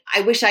 I mean,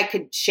 I wish I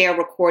could share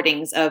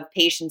recordings of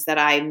patients that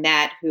I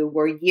met who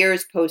were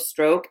years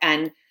post-stroke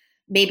and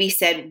maybe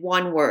said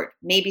one word,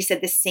 maybe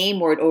said the same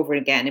word over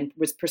again and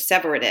was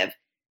perseverative.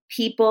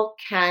 People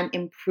can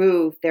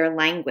improve their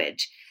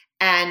language.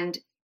 And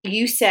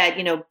you said,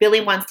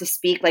 Billy wants to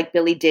speak like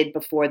Billy did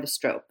before the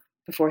stroke,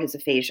 before his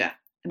aphasia.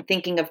 I'm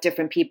thinking of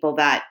different people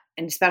that,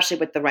 and especially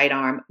with the right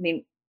arm, I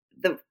mean,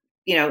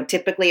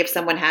 typically if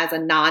someone has a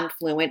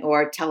non-fluent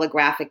or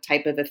telegraphic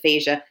type of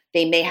aphasia,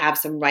 they may have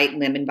some right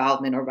limb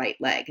involvement or right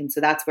leg. And so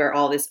that's where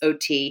all this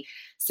OT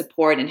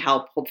support and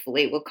help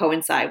hopefully will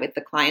coincide with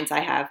the clients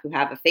I have who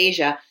have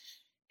aphasia.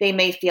 They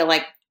may feel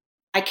like,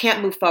 I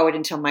can't move forward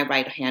until my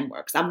right hand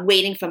works. I'm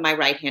waiting for my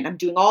right hand. I'm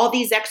doing all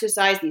these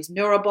exercises, these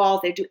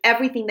neuroballs. They do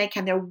everything they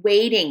can. They're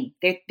waiting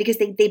because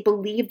they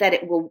believe that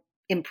it will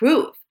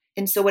improve.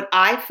 And so what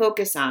I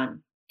focus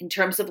on in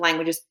terms of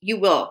languages, you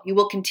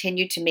will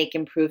continue to make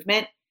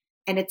improvement.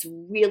 And it's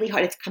really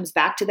hard. It comes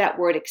back to that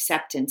word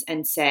acceptance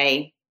and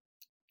say,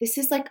 this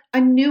is like a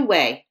new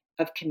way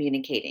of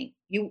communicating.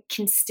 You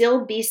can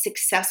still be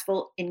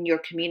successful in your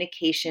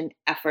communication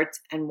efforts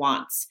and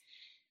wants,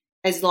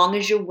 as long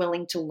as you're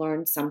willing to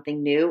learn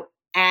something new,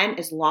 and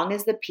as long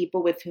as the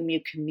people with whom you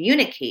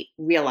communicate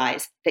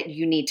realize that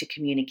you need to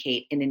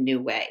communicate in a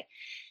new way.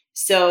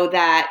 So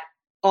that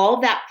all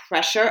that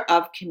pressure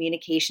of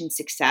communication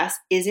success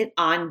isn't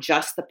on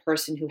just the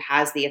person who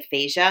has the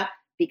aphasia,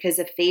 because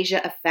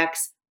aphasia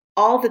affects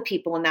all the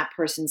people in that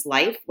person's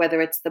life,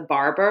 whether it's the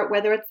barber,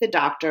 whether it's the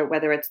doctor,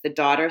 whether it's the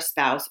daughter,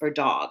 spouse, or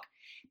dog.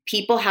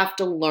 People have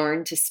to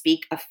learn to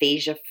speak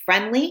aphasia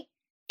friendly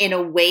in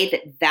a way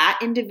that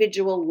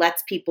individual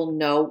lets people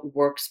know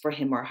works for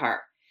him or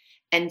her.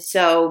 And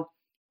so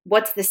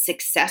what's the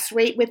success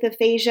rate with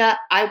aphasia?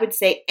 I would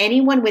say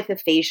anyone with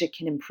aphasia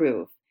can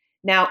improve.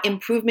 Now,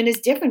 improvement is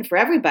different for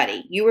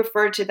everybody. You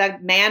referred to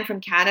that man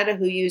from Canada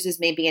who uses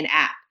maybe an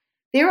app.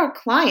 There are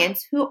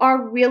clients who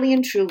are really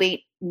and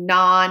truly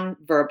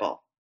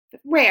non-verbal.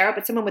 rare,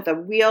 but someone with a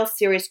real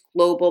serious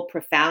global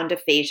profound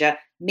aphasia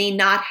may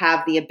not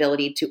have the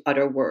ability to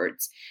utter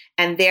words.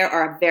 And there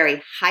are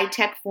very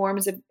high-tech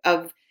forms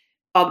of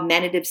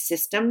augmentative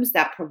systems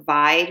that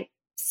provide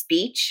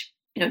speech,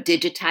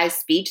 digitized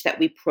speech that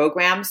we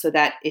program so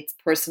that it's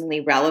personally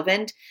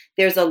relevant.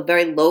 There's a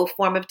very low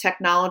form of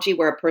technology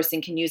where a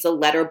person can use a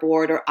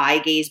letterboard or eye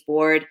gaze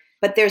board,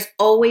 but there's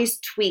always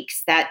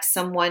tweaks that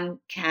someone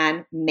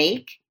can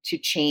make to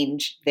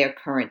change their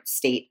current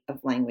state of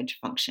language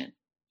function.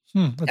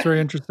 That's very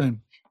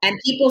interesting. And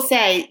people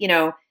say,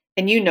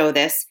 and you know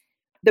this,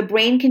 the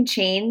brain can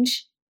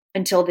change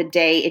until the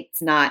day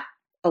it's not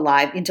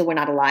alive, until we're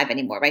not alive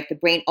anymore, right? The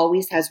brain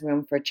always has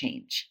room for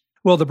change.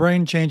 Well, the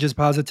brain changes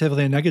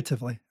positively and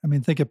negatively. I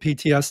mean, think of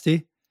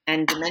PTSD.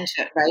 And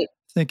dementia, right?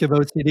 Think of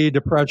OCD,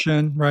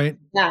 depression, right?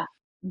 Yeah.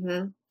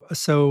 Mm-hmm.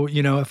 So,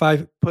 if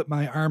I put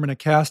my arm in a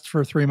cast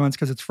for 3 months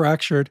because it's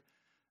fractured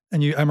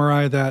and you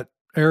MRI that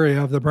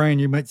area of the brain,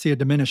 you might see it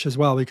diminish as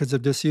well because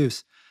of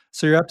disuse.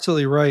 So you're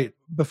absolutely right.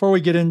 Before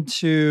we get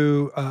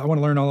into, I want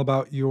to learn all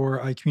about your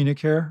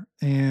iCommunicare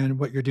and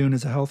what you're doing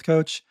as a health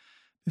coach.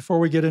 Before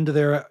we get into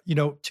there,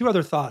 two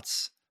other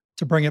thoughts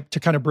to bring up to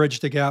kind of bridge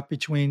the gap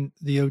between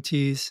the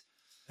OTs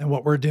and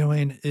what we're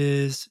doing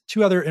is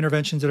two other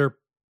interventions that are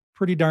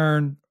pretty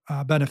darn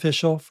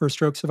beneficial for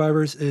stroke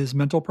survivors is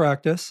mental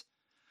practice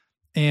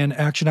and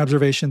action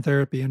observation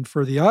therapy. And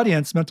for the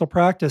audience, mental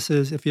practice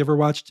is if you ever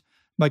watched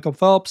Michael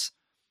Phelps,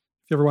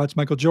 if you ever watched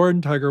Michael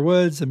Jordan, Tiger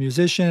Woods, a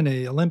musician,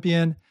 a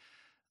Olympian,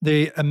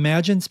 they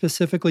imagine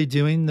specifically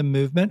doing the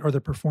movement or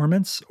the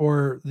performance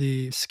or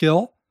the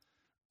skill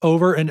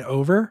over and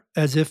over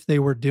as if they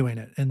were doing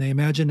it. And they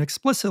imagine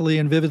explicitly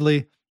and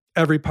vividly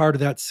every part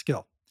of that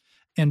skill.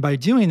 And by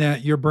doing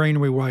that, your brain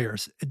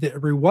rewires. It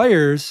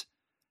rewires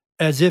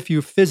as if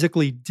you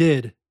physically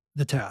did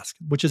the task,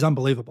 which is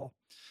unbelievable.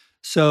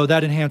 So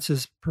that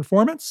enhances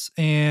performance,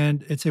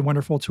 and it's a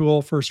wonderful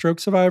tool for stroke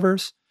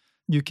survivors.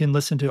 You can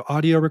listen to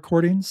audio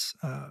recordings,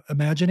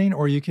 imagining,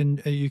 or you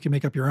can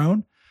make up your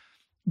own.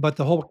 But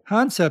the whole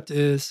concept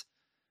is,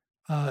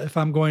 if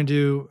I'm going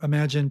to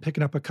imagine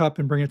picking up a cup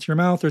and bring it to your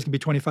mouth, there's going to be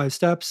 25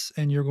 steps,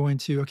 and you're going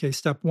to,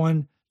 step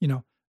one,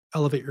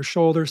 elevate your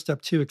shoulder.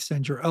 Step two,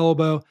 extend your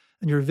elbow,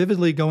 and you're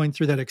vividly going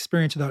through that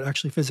experience without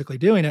actually physically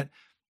doing it,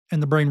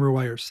 and the brain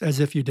rewires as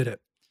if you did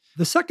it.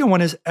 The second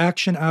one is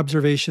action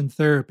observation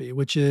therapy,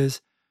 which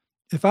is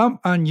if I'm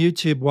on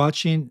YouTube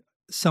watching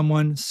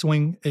someone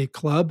swing a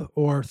club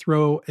or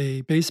throw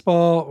a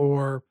baseball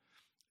or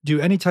do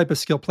any type of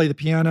skill, play the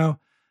piano,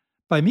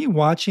 by me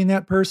watching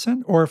that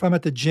person, or if I'm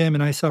at the gym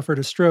and I suffered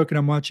a stroke and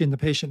I'm watching the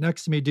patient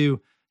next to me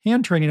do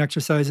hand training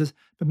exercises,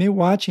 but me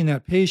watching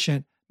that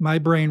patient, my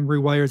brain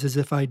rewires as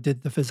if I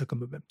did the physical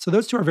movement. So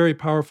those two are very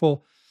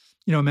powerful,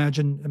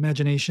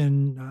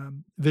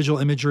 imagination, visual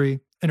imagery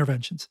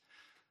interventions.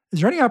 Is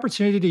there any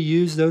opportunity to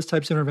use those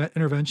types of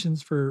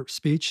interventions for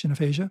speech and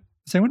aphasia?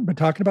 Has anyone been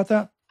talking about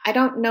that? I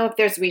don't know if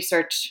there's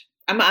research.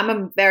 I'm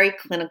a very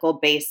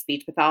clinical-based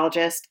speech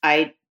pathologist.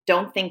 I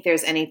don't think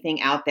there's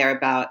anything out there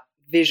about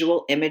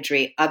visual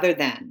imagery other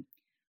than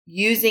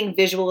using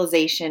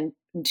visualization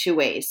in two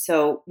ways.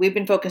 So we've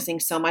been focusing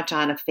so much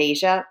on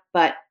aphasia,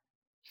 but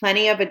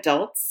plenty of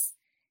adults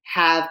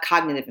have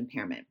cognitive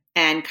impairment.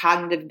 And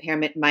cognitive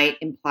impairment might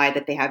imply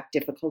that they have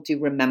difficulty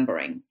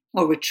remembering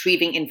or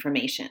retrieving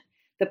information.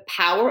 The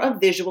power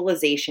of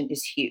visualization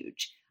is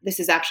huge. This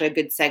is actually a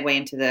good segue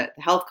into the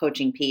health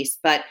coaching piece,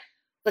 but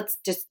let's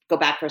just go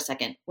back for a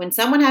second. When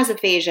someone has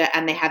aphasia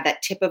and they have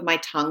that tip of my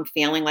tongue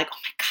feeling like, oh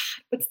my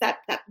God, what's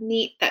that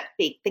meat, that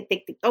big,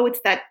 oh,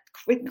 it's that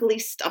crinkly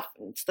stuff.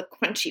 It's the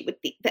crunchy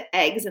with the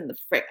eggs and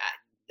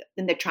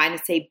and they're trying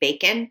to say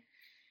bacon.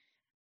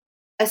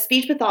 A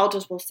speech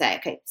pathologist will say,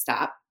 okay,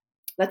 stop.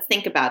 Let's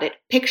think about it.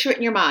 Picture it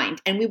in your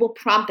mind, and we will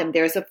prompt them.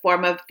 There's a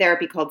form of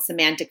therapy called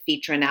semantic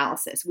feature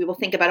analysis. We will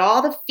think about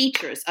all the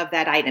features of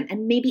that item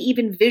and maybe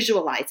even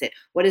visualize it.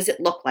 What does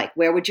it look like?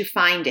 Where would you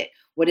find it?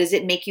 What does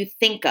it make you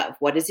think of?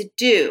 What does it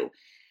do?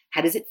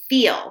 How does it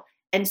feel?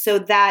 And so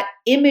that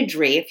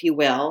imagery, if you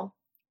will,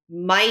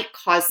 might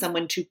cause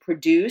someone to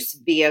produce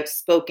via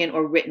spoken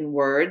or written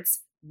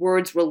words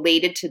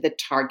related to the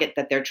target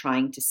that they're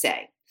trying to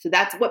say. So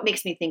that's what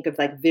makes me think of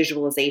like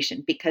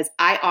visualization, because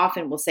I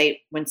often will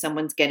say when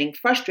someone's getting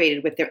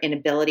frustrated with their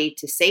inability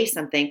to say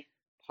something,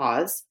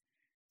 pause,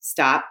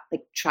 stop,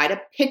 like try to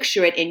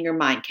picture it in your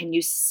mind. Can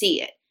you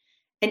see it?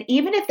 And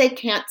even if they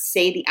can't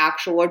say the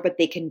actual word, but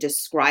they can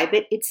describe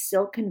it, it's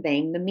still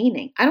conveying the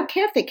meaning. I don't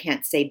care if they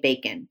can't say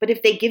bacon, but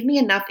if they give me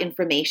enough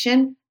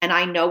information and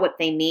I know what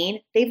they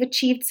mean, they've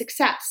achieved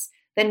success.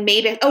 Then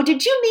maybe, oh,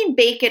 did you mean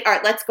bacon? All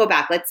right, let's go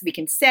back. We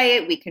can say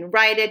it. We can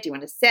write it. Do you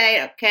want to say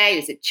it? Okay.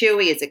 Is it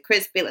chewy? Is it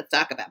crispy? Let's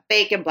talk about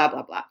bacon, blah,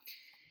 blah, blah.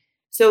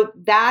 So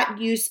that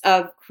use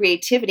of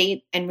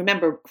creativity, and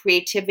remember,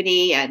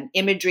 creativity and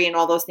imagery and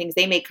all those things,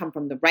 they may come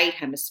from the right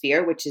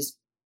hemisphere, which is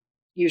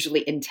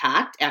usually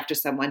intact after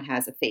someone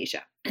has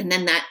aphasia. And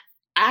then that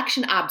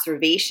action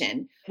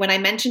observation, when I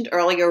mentioned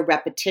earlier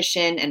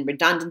repetition and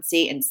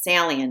redundancy and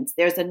salience,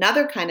 there's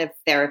another kind of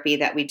therapy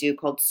that we do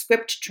called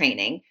script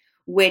training,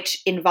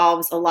 which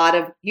involves a lot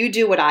of you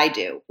do what I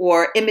do,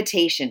 or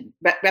imitation,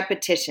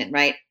 repetition,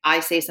 right?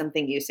 I say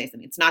something, you say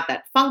something. It's not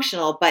that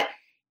functional, but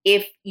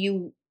if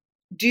you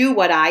do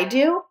what I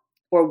do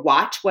or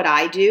watch what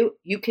I do,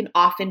 you can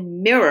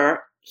often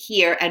mirror,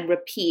 hear, and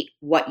repeat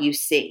what you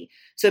see.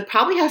 So it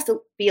probably has to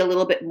be a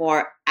little bit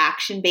more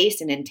action-based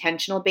and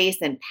intentional-based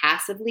than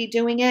passively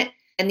doing it.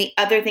 And the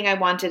other thing I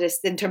wanted is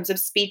in terms of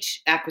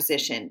speech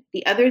acquisition,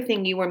 the other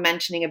thing you were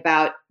mentioning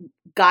about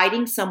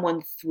guiding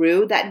someone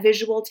through that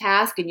visual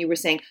task. And you were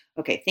saying,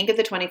 okay, think of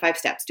the 25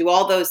 steps, do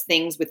all those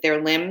things with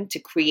their limb to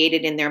create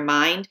it in their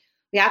mind.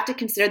 We have to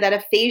consider that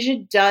aphasia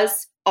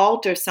does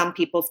alter some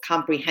people's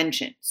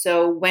comprehension.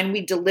 So when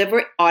we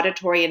deliver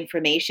auditory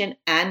information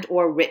and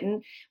or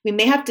written, we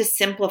may have to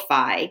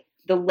simplify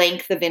the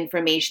length of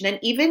information and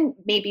even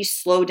maybe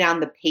slow down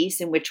the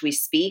pace in which we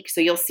speak.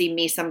 So you'll see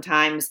me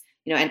sometimes,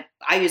 and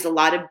I use a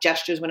lot of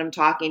gestures when I'm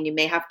talking. You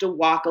may have to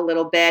walk a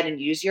little bit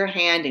and use your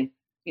hand and,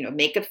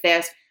 make a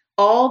fist.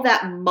 All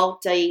that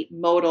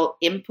multimodal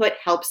input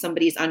helps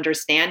somebody's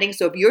understanding.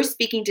 So if you're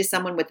speaking to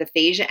someone with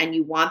aphasia and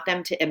you want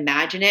them to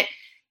imagine it,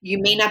 you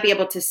may not be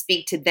able to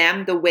speak to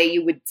them the way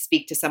you would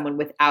speak to someone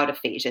without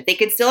aphasia. They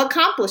could still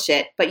accomplish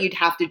it, but you'd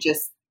have to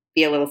just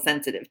be a little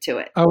sensitive to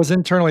it. I was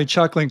internally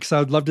chuckling because I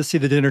would love to see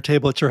the dinner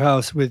table at your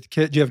house with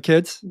kids. Do you have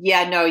kids?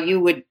 Yeah, no, you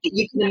would.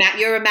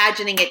 You're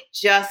imagining it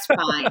just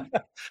fine.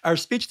 Our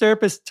speech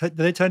therapists,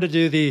 they tend to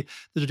do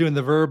they're doing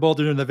the verbal,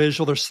 they're doing the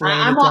visual, they're slowing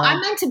it down. I'm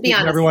meant to be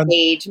on a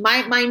stage.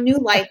 My new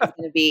life is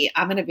going to be,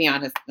 I'm going to be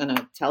on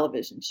a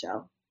television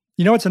show.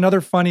 It's another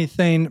funny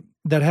thing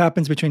that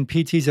happens between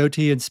PTs,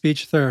 OT, and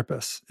speech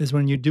therapists is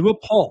when you do a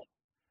poll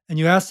and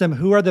you ask them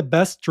who are the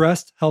best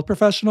dressed health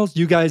professionals,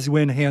 you guys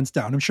win hands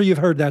down. I'm sure you've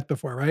heard that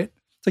before, right?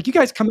 It's like you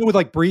guys come in with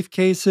like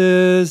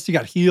briefcases, you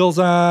got heels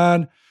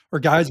on, or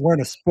guys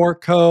wearing a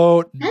sport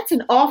coat. That's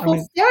an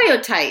awful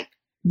stereotype.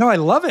 No, I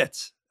love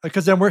it.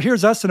 Because then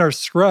here's us in our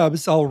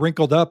scrubs all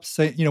wrinkled up,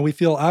 saying, we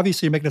feel,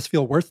 obviously you're making us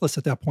feel worthless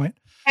at that point.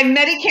 And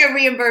Medicare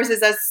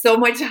reimburses us so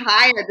much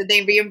higher than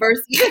they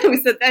reimburse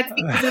you. So that's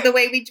because of the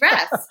way we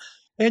dress.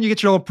 And you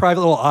get your private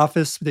little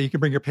office that you can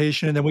bring your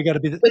patient, and then we got to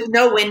be with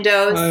no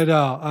windows. I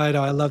know.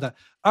 I love that.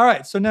 All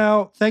right. So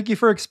now thank you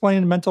for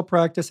explaining mental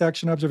practice,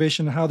 action,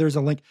 observation, and how there's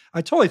a link.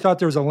 I totally thought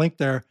there was a link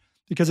there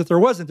because if there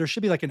wasn't, there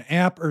should be like an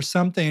app or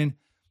something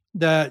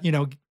that,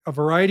 a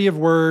variety of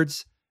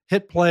words,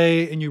 hit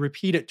play, and you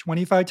repeat it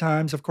 25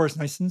 times, of course,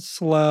 nice and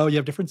slow. You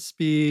have different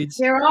speeds.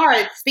 There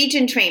are speech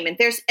entrainment.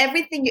 There's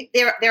everything.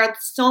 There are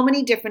so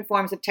many different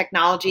forms of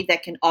technology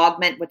that can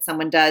augment what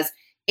someone does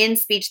in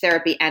speech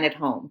therapy and at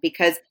home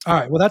because. All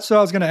right. Well, that's what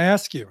I was going to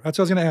ask you.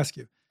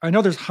 I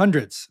know there's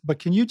hundreds, but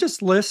can you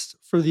just list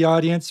for the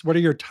audience, what are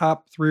your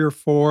top 3 or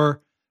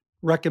 4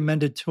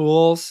 recommended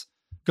tools?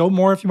 Go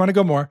more if you want to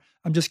go more.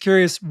 I'm just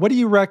curious, what do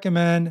you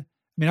recommend?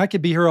 I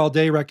could be here all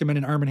day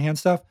recommending arm and hand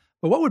stuff,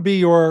 but what would be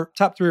your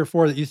top 3 or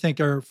 4 that you think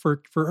are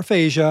for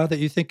aphasia that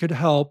you think could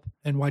help?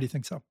 And why do you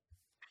think so?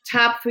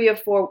 Top 3 or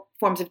 4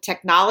 forms of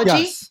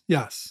technology?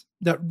 Yes.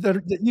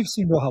 That you've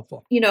seen real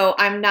helpful.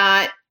 I'm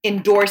not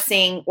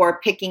endorsing or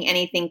picking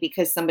anything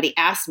because somebody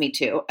asked me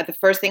to. The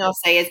first thing I'll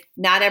say is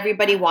not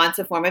everybody wants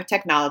a form of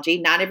technology.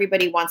 Not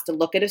everybody wants to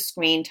look at a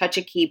screen, touch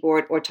a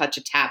keyboard, or touch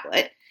a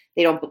tablet.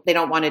 They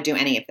don't want to do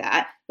any of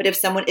that. But if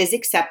someone is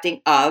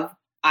accepting of,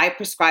 I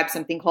prescribe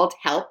something called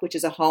HELP, which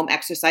is a home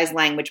exercise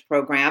language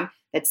program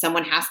that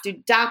someone has to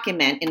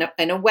document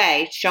in a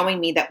way showing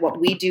me that what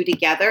we do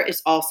together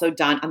is also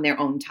done on their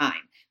own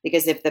time.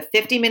 Because if the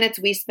 50 minutes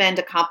we spend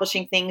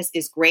accomplishing things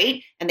is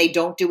great and they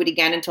don't do it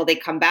again until they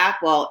come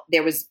back, well,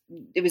 it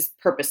was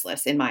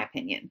purposeless, in my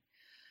opinion.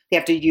 They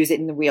have to use it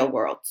in the real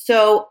world.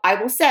 So I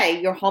will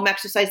say your home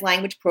exercise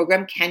language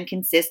program can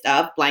consist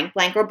of blank,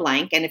 blank, or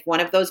blank. And if one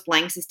of those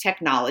blanks is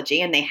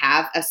technology and they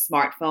have a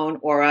smartphone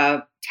or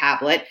a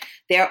tablet,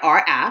 there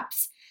are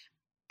apps.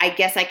 I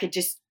guess I could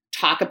just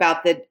talk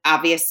about the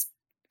obvious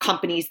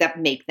companies that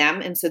make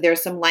them. And so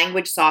there's some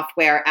language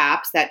software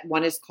apps that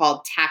one is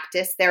called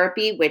Tactus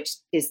Therapy, which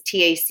is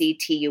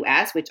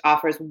TACTUS, which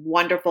offers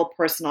wonderful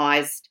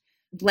personalized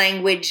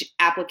language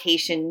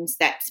applications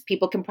that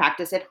people can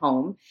practice at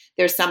home.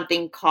 There's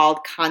something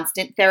called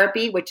Constant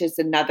Therapy, which is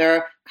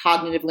another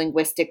cognitive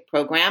linguistic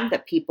program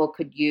that people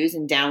could use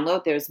and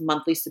download. There's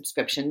monthly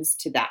subscriptions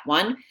to that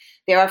one.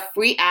 There are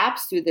free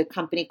apps through the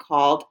company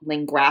called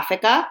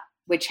Lingraphica,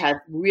 which has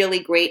really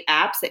great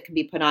apps that can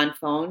be put on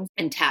phones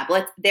and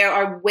tablets. There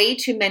are way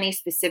too many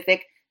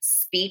specific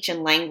speech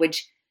and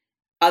language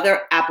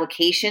other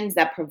applications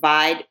that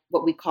provide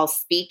what we call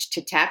speech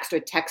to text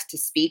or text to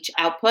speech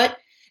output.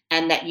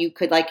 And that you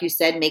could, like you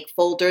said, make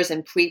folders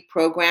and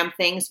pre-program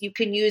things. You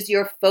can use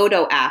your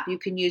photo app. You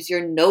can use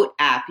your note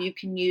app. You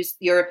can use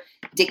your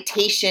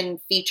dictation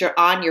feature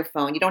on your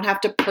phone. You don't have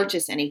to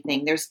purchase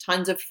anything. There's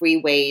tons of free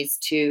ways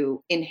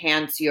to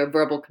enhance your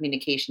verbal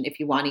communication if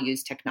you want to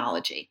use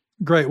technology.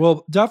 Great.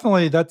 Well,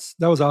 definitely that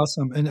was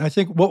awesome. And I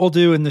think what we'll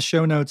do in the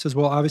show notes is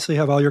we'll obviously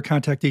have all your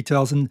contact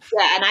details. And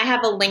Yeah, and I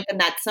have a link in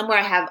that somewhere.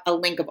 I have a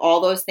link of all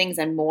those things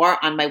and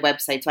more on my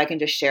website, so I can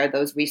just share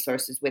those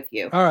resources with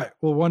you. all right,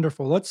 well,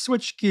 wonderful. Let's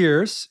switch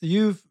gears.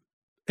 You've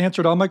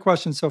answered all my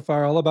questions so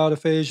far, all about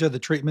aphasia, the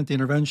treatment, the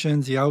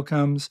interventions, the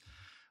outcomes.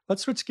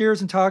 Let's switch gears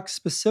and talk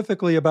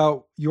specifically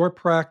about your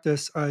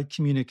practice at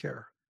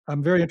Communicare.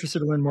 I'm very interested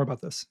to learn more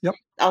about this. Yep.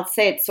 I'll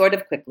say it sort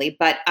of quickly,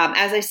 but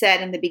as I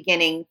said in the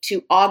beginning,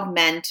 to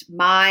augment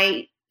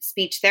my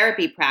speech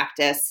therapy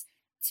practice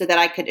so that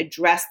I could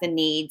address the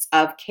needs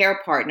of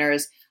care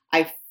partners,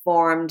 I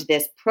formed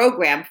this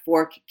program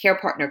for care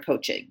partner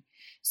coaching.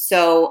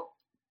 So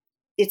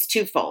it's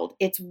twofold.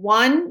 It's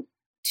one,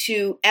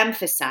 to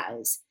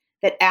emphasize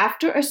that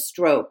after a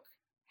stroke,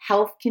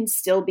 health can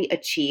still be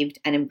achieved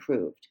and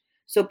improved.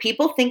 So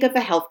people think of a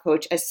health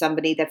coach as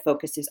somebody that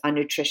focuses on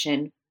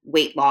nutrition,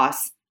 weight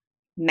loss,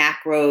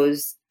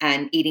 macros,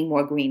 and eating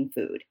more green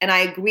food. And I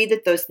agree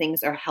that those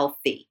things are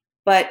healthy.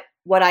 But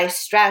what I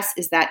stress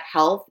is that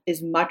health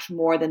is much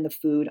more than the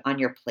food on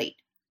your plate.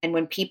 And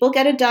when people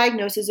get a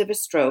diagnosis of a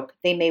stroke,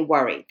 they may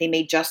worry. They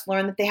may just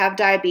learn that they have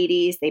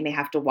diabetes. They may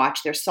have to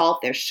watch their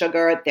salt, their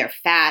sugar, their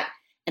fat,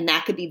 and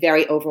that could be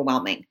very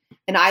overwhelming.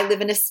 And I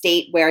live in a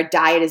state where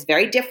diet is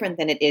very different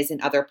than it is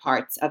in other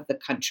parts of the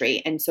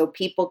country. And so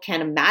people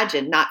can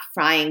imagine not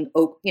frying,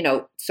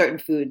 certain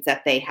foods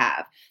that they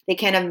have. They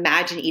can't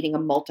imagine eating a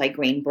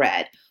multi-grain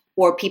bread.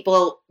 Or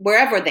people,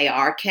 wherever they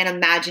are, can't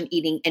imagine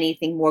eating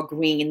anything more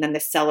green than the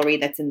celery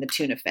that's in the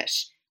tuna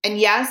fish. And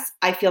yes,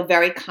 I feel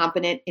very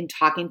competent in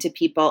talking to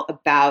people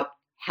about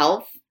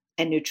health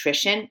and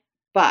nutrition,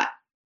 but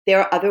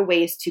there are other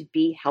ways to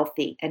be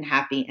healthy and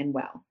happy and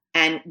well.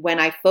 And when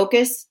I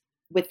focus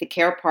with the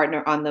care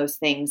partner on those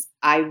things,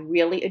 I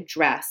really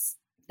address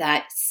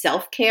that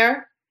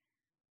self-care,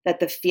 that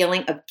the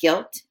feeling of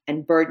guilt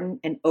and burden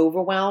and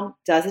overwhelm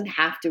doesn't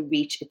have to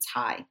reach its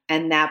high.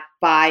 And that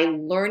by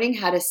learning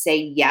how to say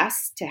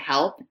yes to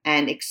help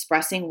and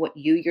expressing what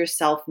you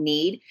yourself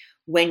need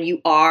when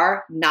you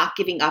are not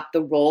giving up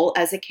the role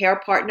as a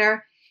care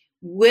partner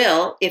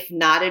will, if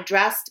not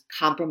addressed,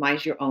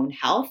 compromise your own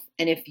health.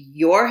 And if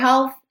your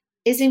health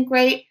isn't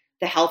great,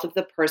 the health of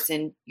the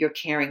person you're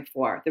caring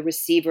for, the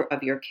receiver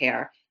of your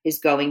care, is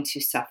going to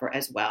suffer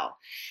as well.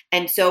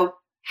 And so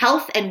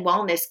health and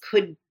wellness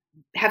could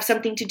have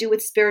something to do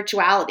with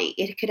spirituality.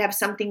 It could have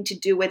something to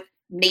do with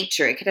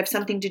nature. It could have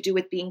something to do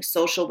with being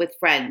social with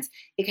friends.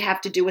 It could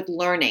have to do with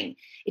learning.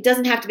 It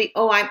doesn't have to be,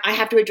 I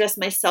have to address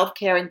my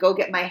self-care and go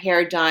get my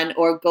hair done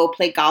or go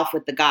play golf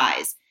with the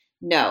guys.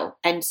 No.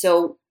 And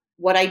so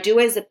what I do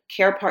as a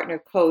care partner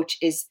coach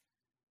is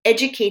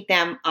educate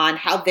them on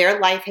how their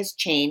life has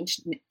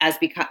changed as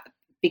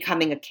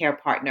becoming a care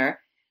partner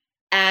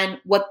and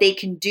what they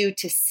can do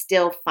to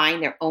still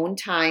find their own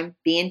time,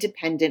 be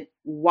independent,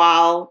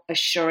 while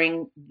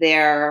assuring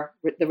the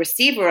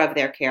receiver of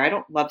their care, I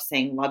don't love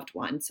saying loved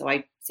one, so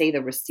I say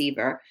the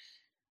receiver,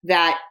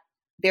 that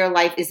their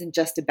life isn't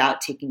just about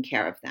taking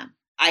care of them.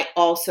 I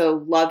also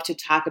love to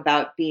talk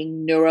about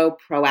being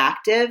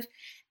neuroproactive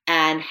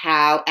and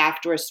how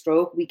after a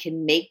stroke, we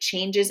can make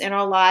changes in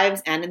our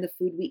lives and in the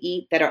food we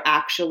eat that are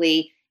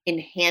actually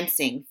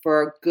enhancing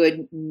for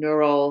good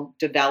neural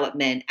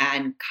development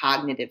and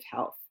cognitive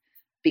health.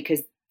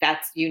 Because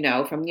that's,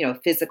 from,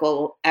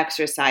 physical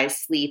exercise,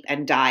 sleep,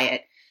 and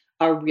diet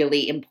are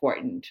really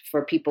important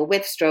for people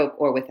with stroke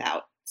or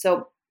without.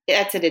 So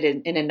that's it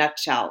in a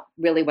nutshell,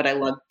 really what I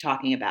love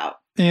talking about.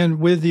 And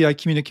with the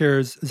Communicare,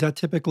 is that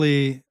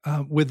typically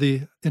with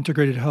the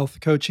integrated health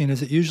coaching,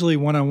 is it usually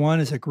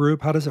one-on-one? Is it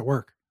group? How does it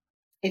work?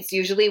 It's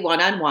usually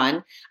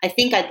one-on-one. I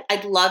think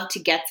I'd love to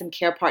get some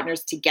care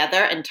partners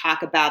together and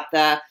talk about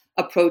the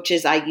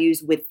approaches I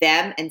use with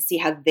them and see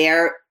how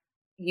they're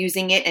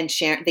using it and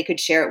they could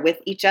share it with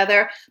each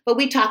other. But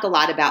we talk a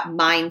lot about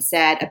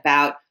mindset,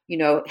 about,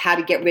 how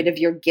to get rid of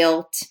your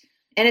guilt.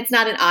 And it's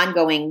not an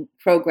ongoing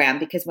program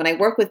because when I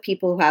work with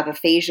people who have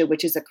aphasia,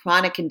 which is a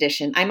chronic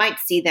condition, I might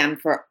see them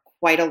for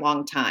quite a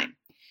long time.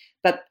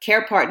 But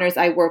care partners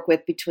I work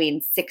with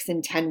between 6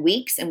 and 10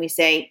 weeks, and we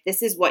say,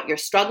 this is what you're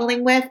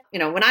struggling with.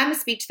 When I'm a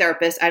speech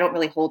therapist, I don't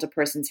really hold a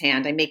person's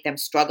hand. I make them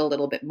struggle a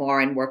little bit more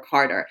and work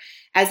harder.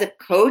 As a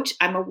coach,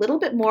 I'm a little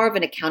bit more of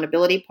an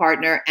accountability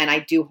partner, and I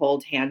do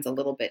hold hands a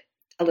little bit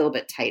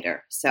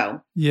tighter.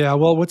 So yeah,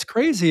 well, what's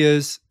crazy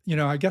is,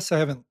 I guess I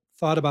haven't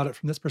thought about it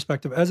from this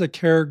perspective. As a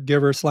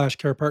caregiver /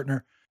 care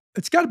partner,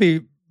 it's got to be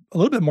a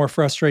little bit more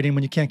frustrating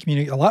when you can't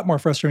communicate, a lot more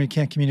frustrating when you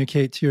can't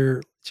communicate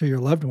to your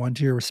loved one,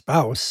 to your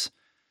spouse,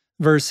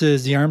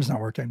 versus the arm's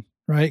not working,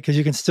 right? Because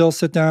you can still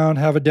sit down,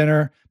 have a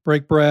dinner,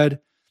 break bread,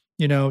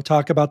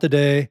 talk about the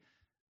day.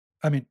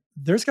 I mean,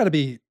 there's got to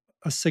be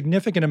a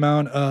significant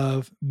amount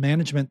of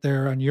management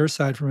there on your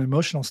side from an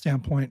emotional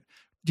standpoint,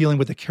 dealing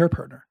with a care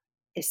partner.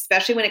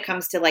 Especially when it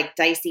comes to like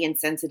dicey and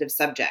sensitive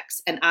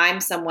subjects. And I'm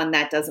someone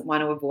that doesn't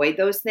want to avoid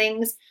those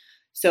things.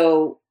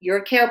 So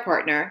your care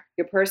partner,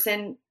 your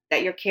person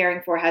that you're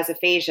caring for has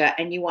aphasia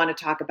and you want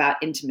to talk about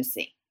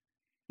intimacy.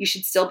 You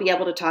should still be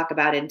able to talk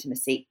about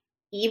intimacy.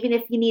 even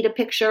if you need a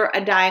picture,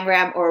 a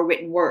diagram, or a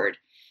written word,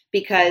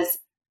 because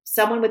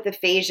someone with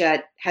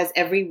aphasia has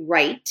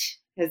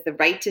the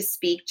right to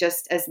speak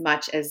just as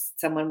much as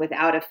someone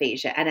without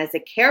aphasia. And as a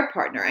care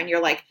partner, and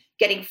you're like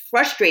getting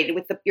frustrated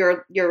with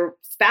your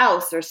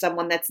spouse or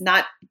someone that's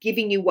not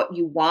giving you what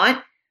you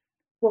want,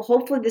 well,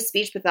 hopefully the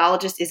speech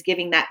pathologist is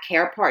giving that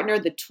care partner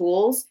the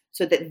tools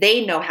so that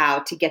they know how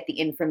to get the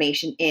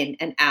information in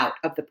and out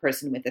of the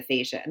person with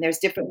aphasia. And there's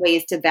different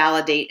ways to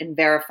validate and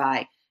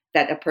verify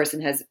that a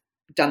person has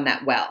done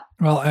that well.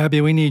 Well,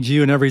 Abbe, we need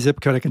you in every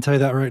zip code. I can tell you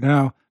that right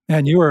now.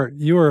 And you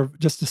are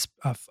just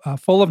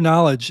full of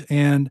knowledge.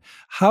 And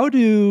how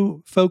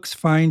do folks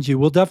find you?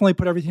 We'll definitely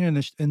put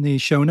everything in the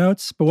show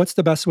notes, but what's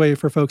the best way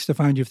for folks to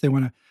find you if they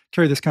want to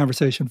carry this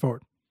conversation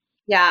forward?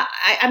 Yeah,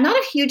 I'm not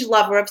a huge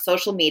lover of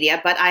social media,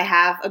 but I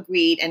have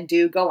agreed and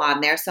do go on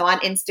there. So on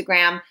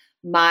Instagram,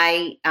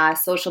 my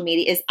social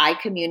media is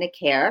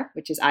iCommunicare,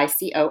 which is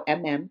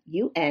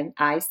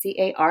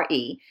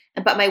ICOMMUNICARE.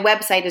 But my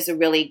website is a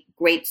really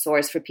great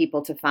source for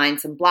people to find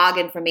some blog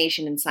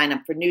information and sign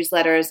up for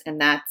newsletters.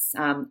 And that's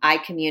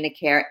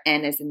iCommunicare,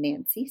 N as in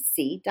Nancy,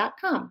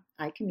 C.com,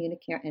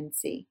 iCommunicare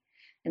NC.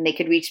 And they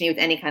could reach me with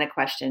any kind of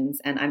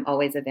questions, and I'm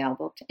always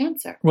available to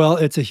answer. Well,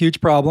 it's a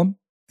huge problem,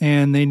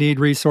 and they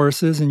need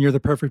resources, and you're the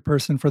perfect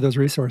person for those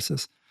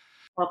resources.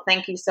 Well,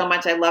 thank you so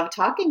much. I love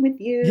talking with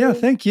you. Yeah,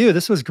 thank you.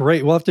 This was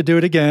great. We'll have to do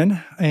it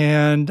again.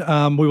 And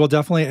we will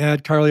definitely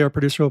add, Carly, our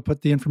producer, will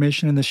put the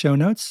information in the show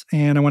notes.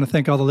 And I want to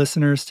thank all the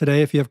listeners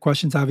today. If you have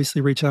questions, obviously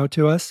reach out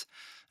to us.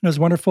 And it was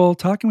wonderful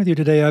talking with you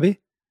today, Abbe.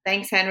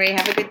 Thanks, Henry.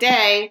 Have a good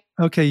day.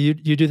 Okay, you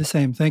do the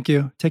same. Thank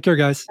you. Take care,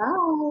 guys. Bye.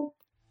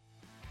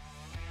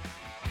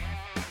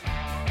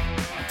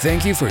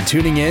 Thank you for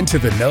tuning in to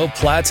the No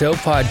Plateau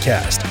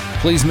Podcast.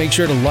 Please make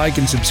sure to like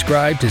and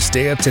subscribe to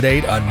stay up to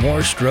date on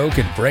more stroke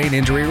and brain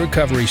injury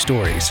recovery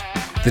stories.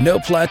 The No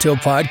Plateau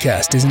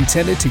Podcast is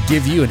intended to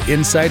give you an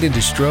insight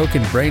into stroke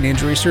and brain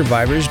injury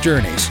survivors'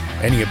 journeys.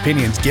 Any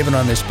opinions given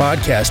on this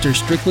podcast are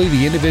strictly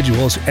the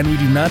individual's, and we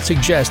do not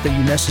suggest that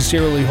you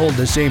necessarily hold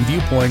the same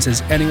viewpoints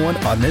as anyone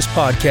on this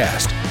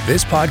podcast.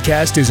 This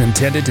podcast is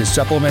intended to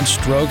supplement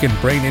stroke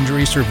and brain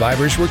injury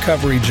survivors'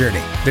 recovery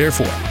journey.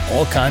 Therefore,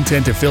 all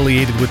content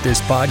affiliated with this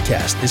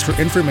podcast is for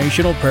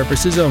informational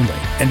purposes only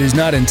and is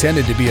not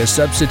intended to be a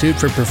substitute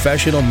for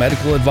professional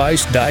medical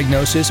advice,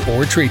 diagnosis,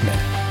 or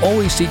treatment.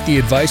 Always seek the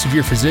advice of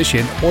your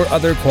physician or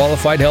other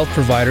qualified health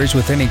providers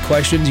with any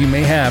questions you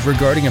may have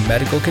regarding a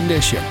medical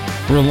condition.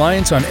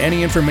 Reliance on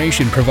any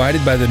information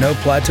provided by the No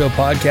Plateau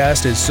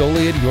Podcast is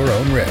solely at your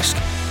own risk.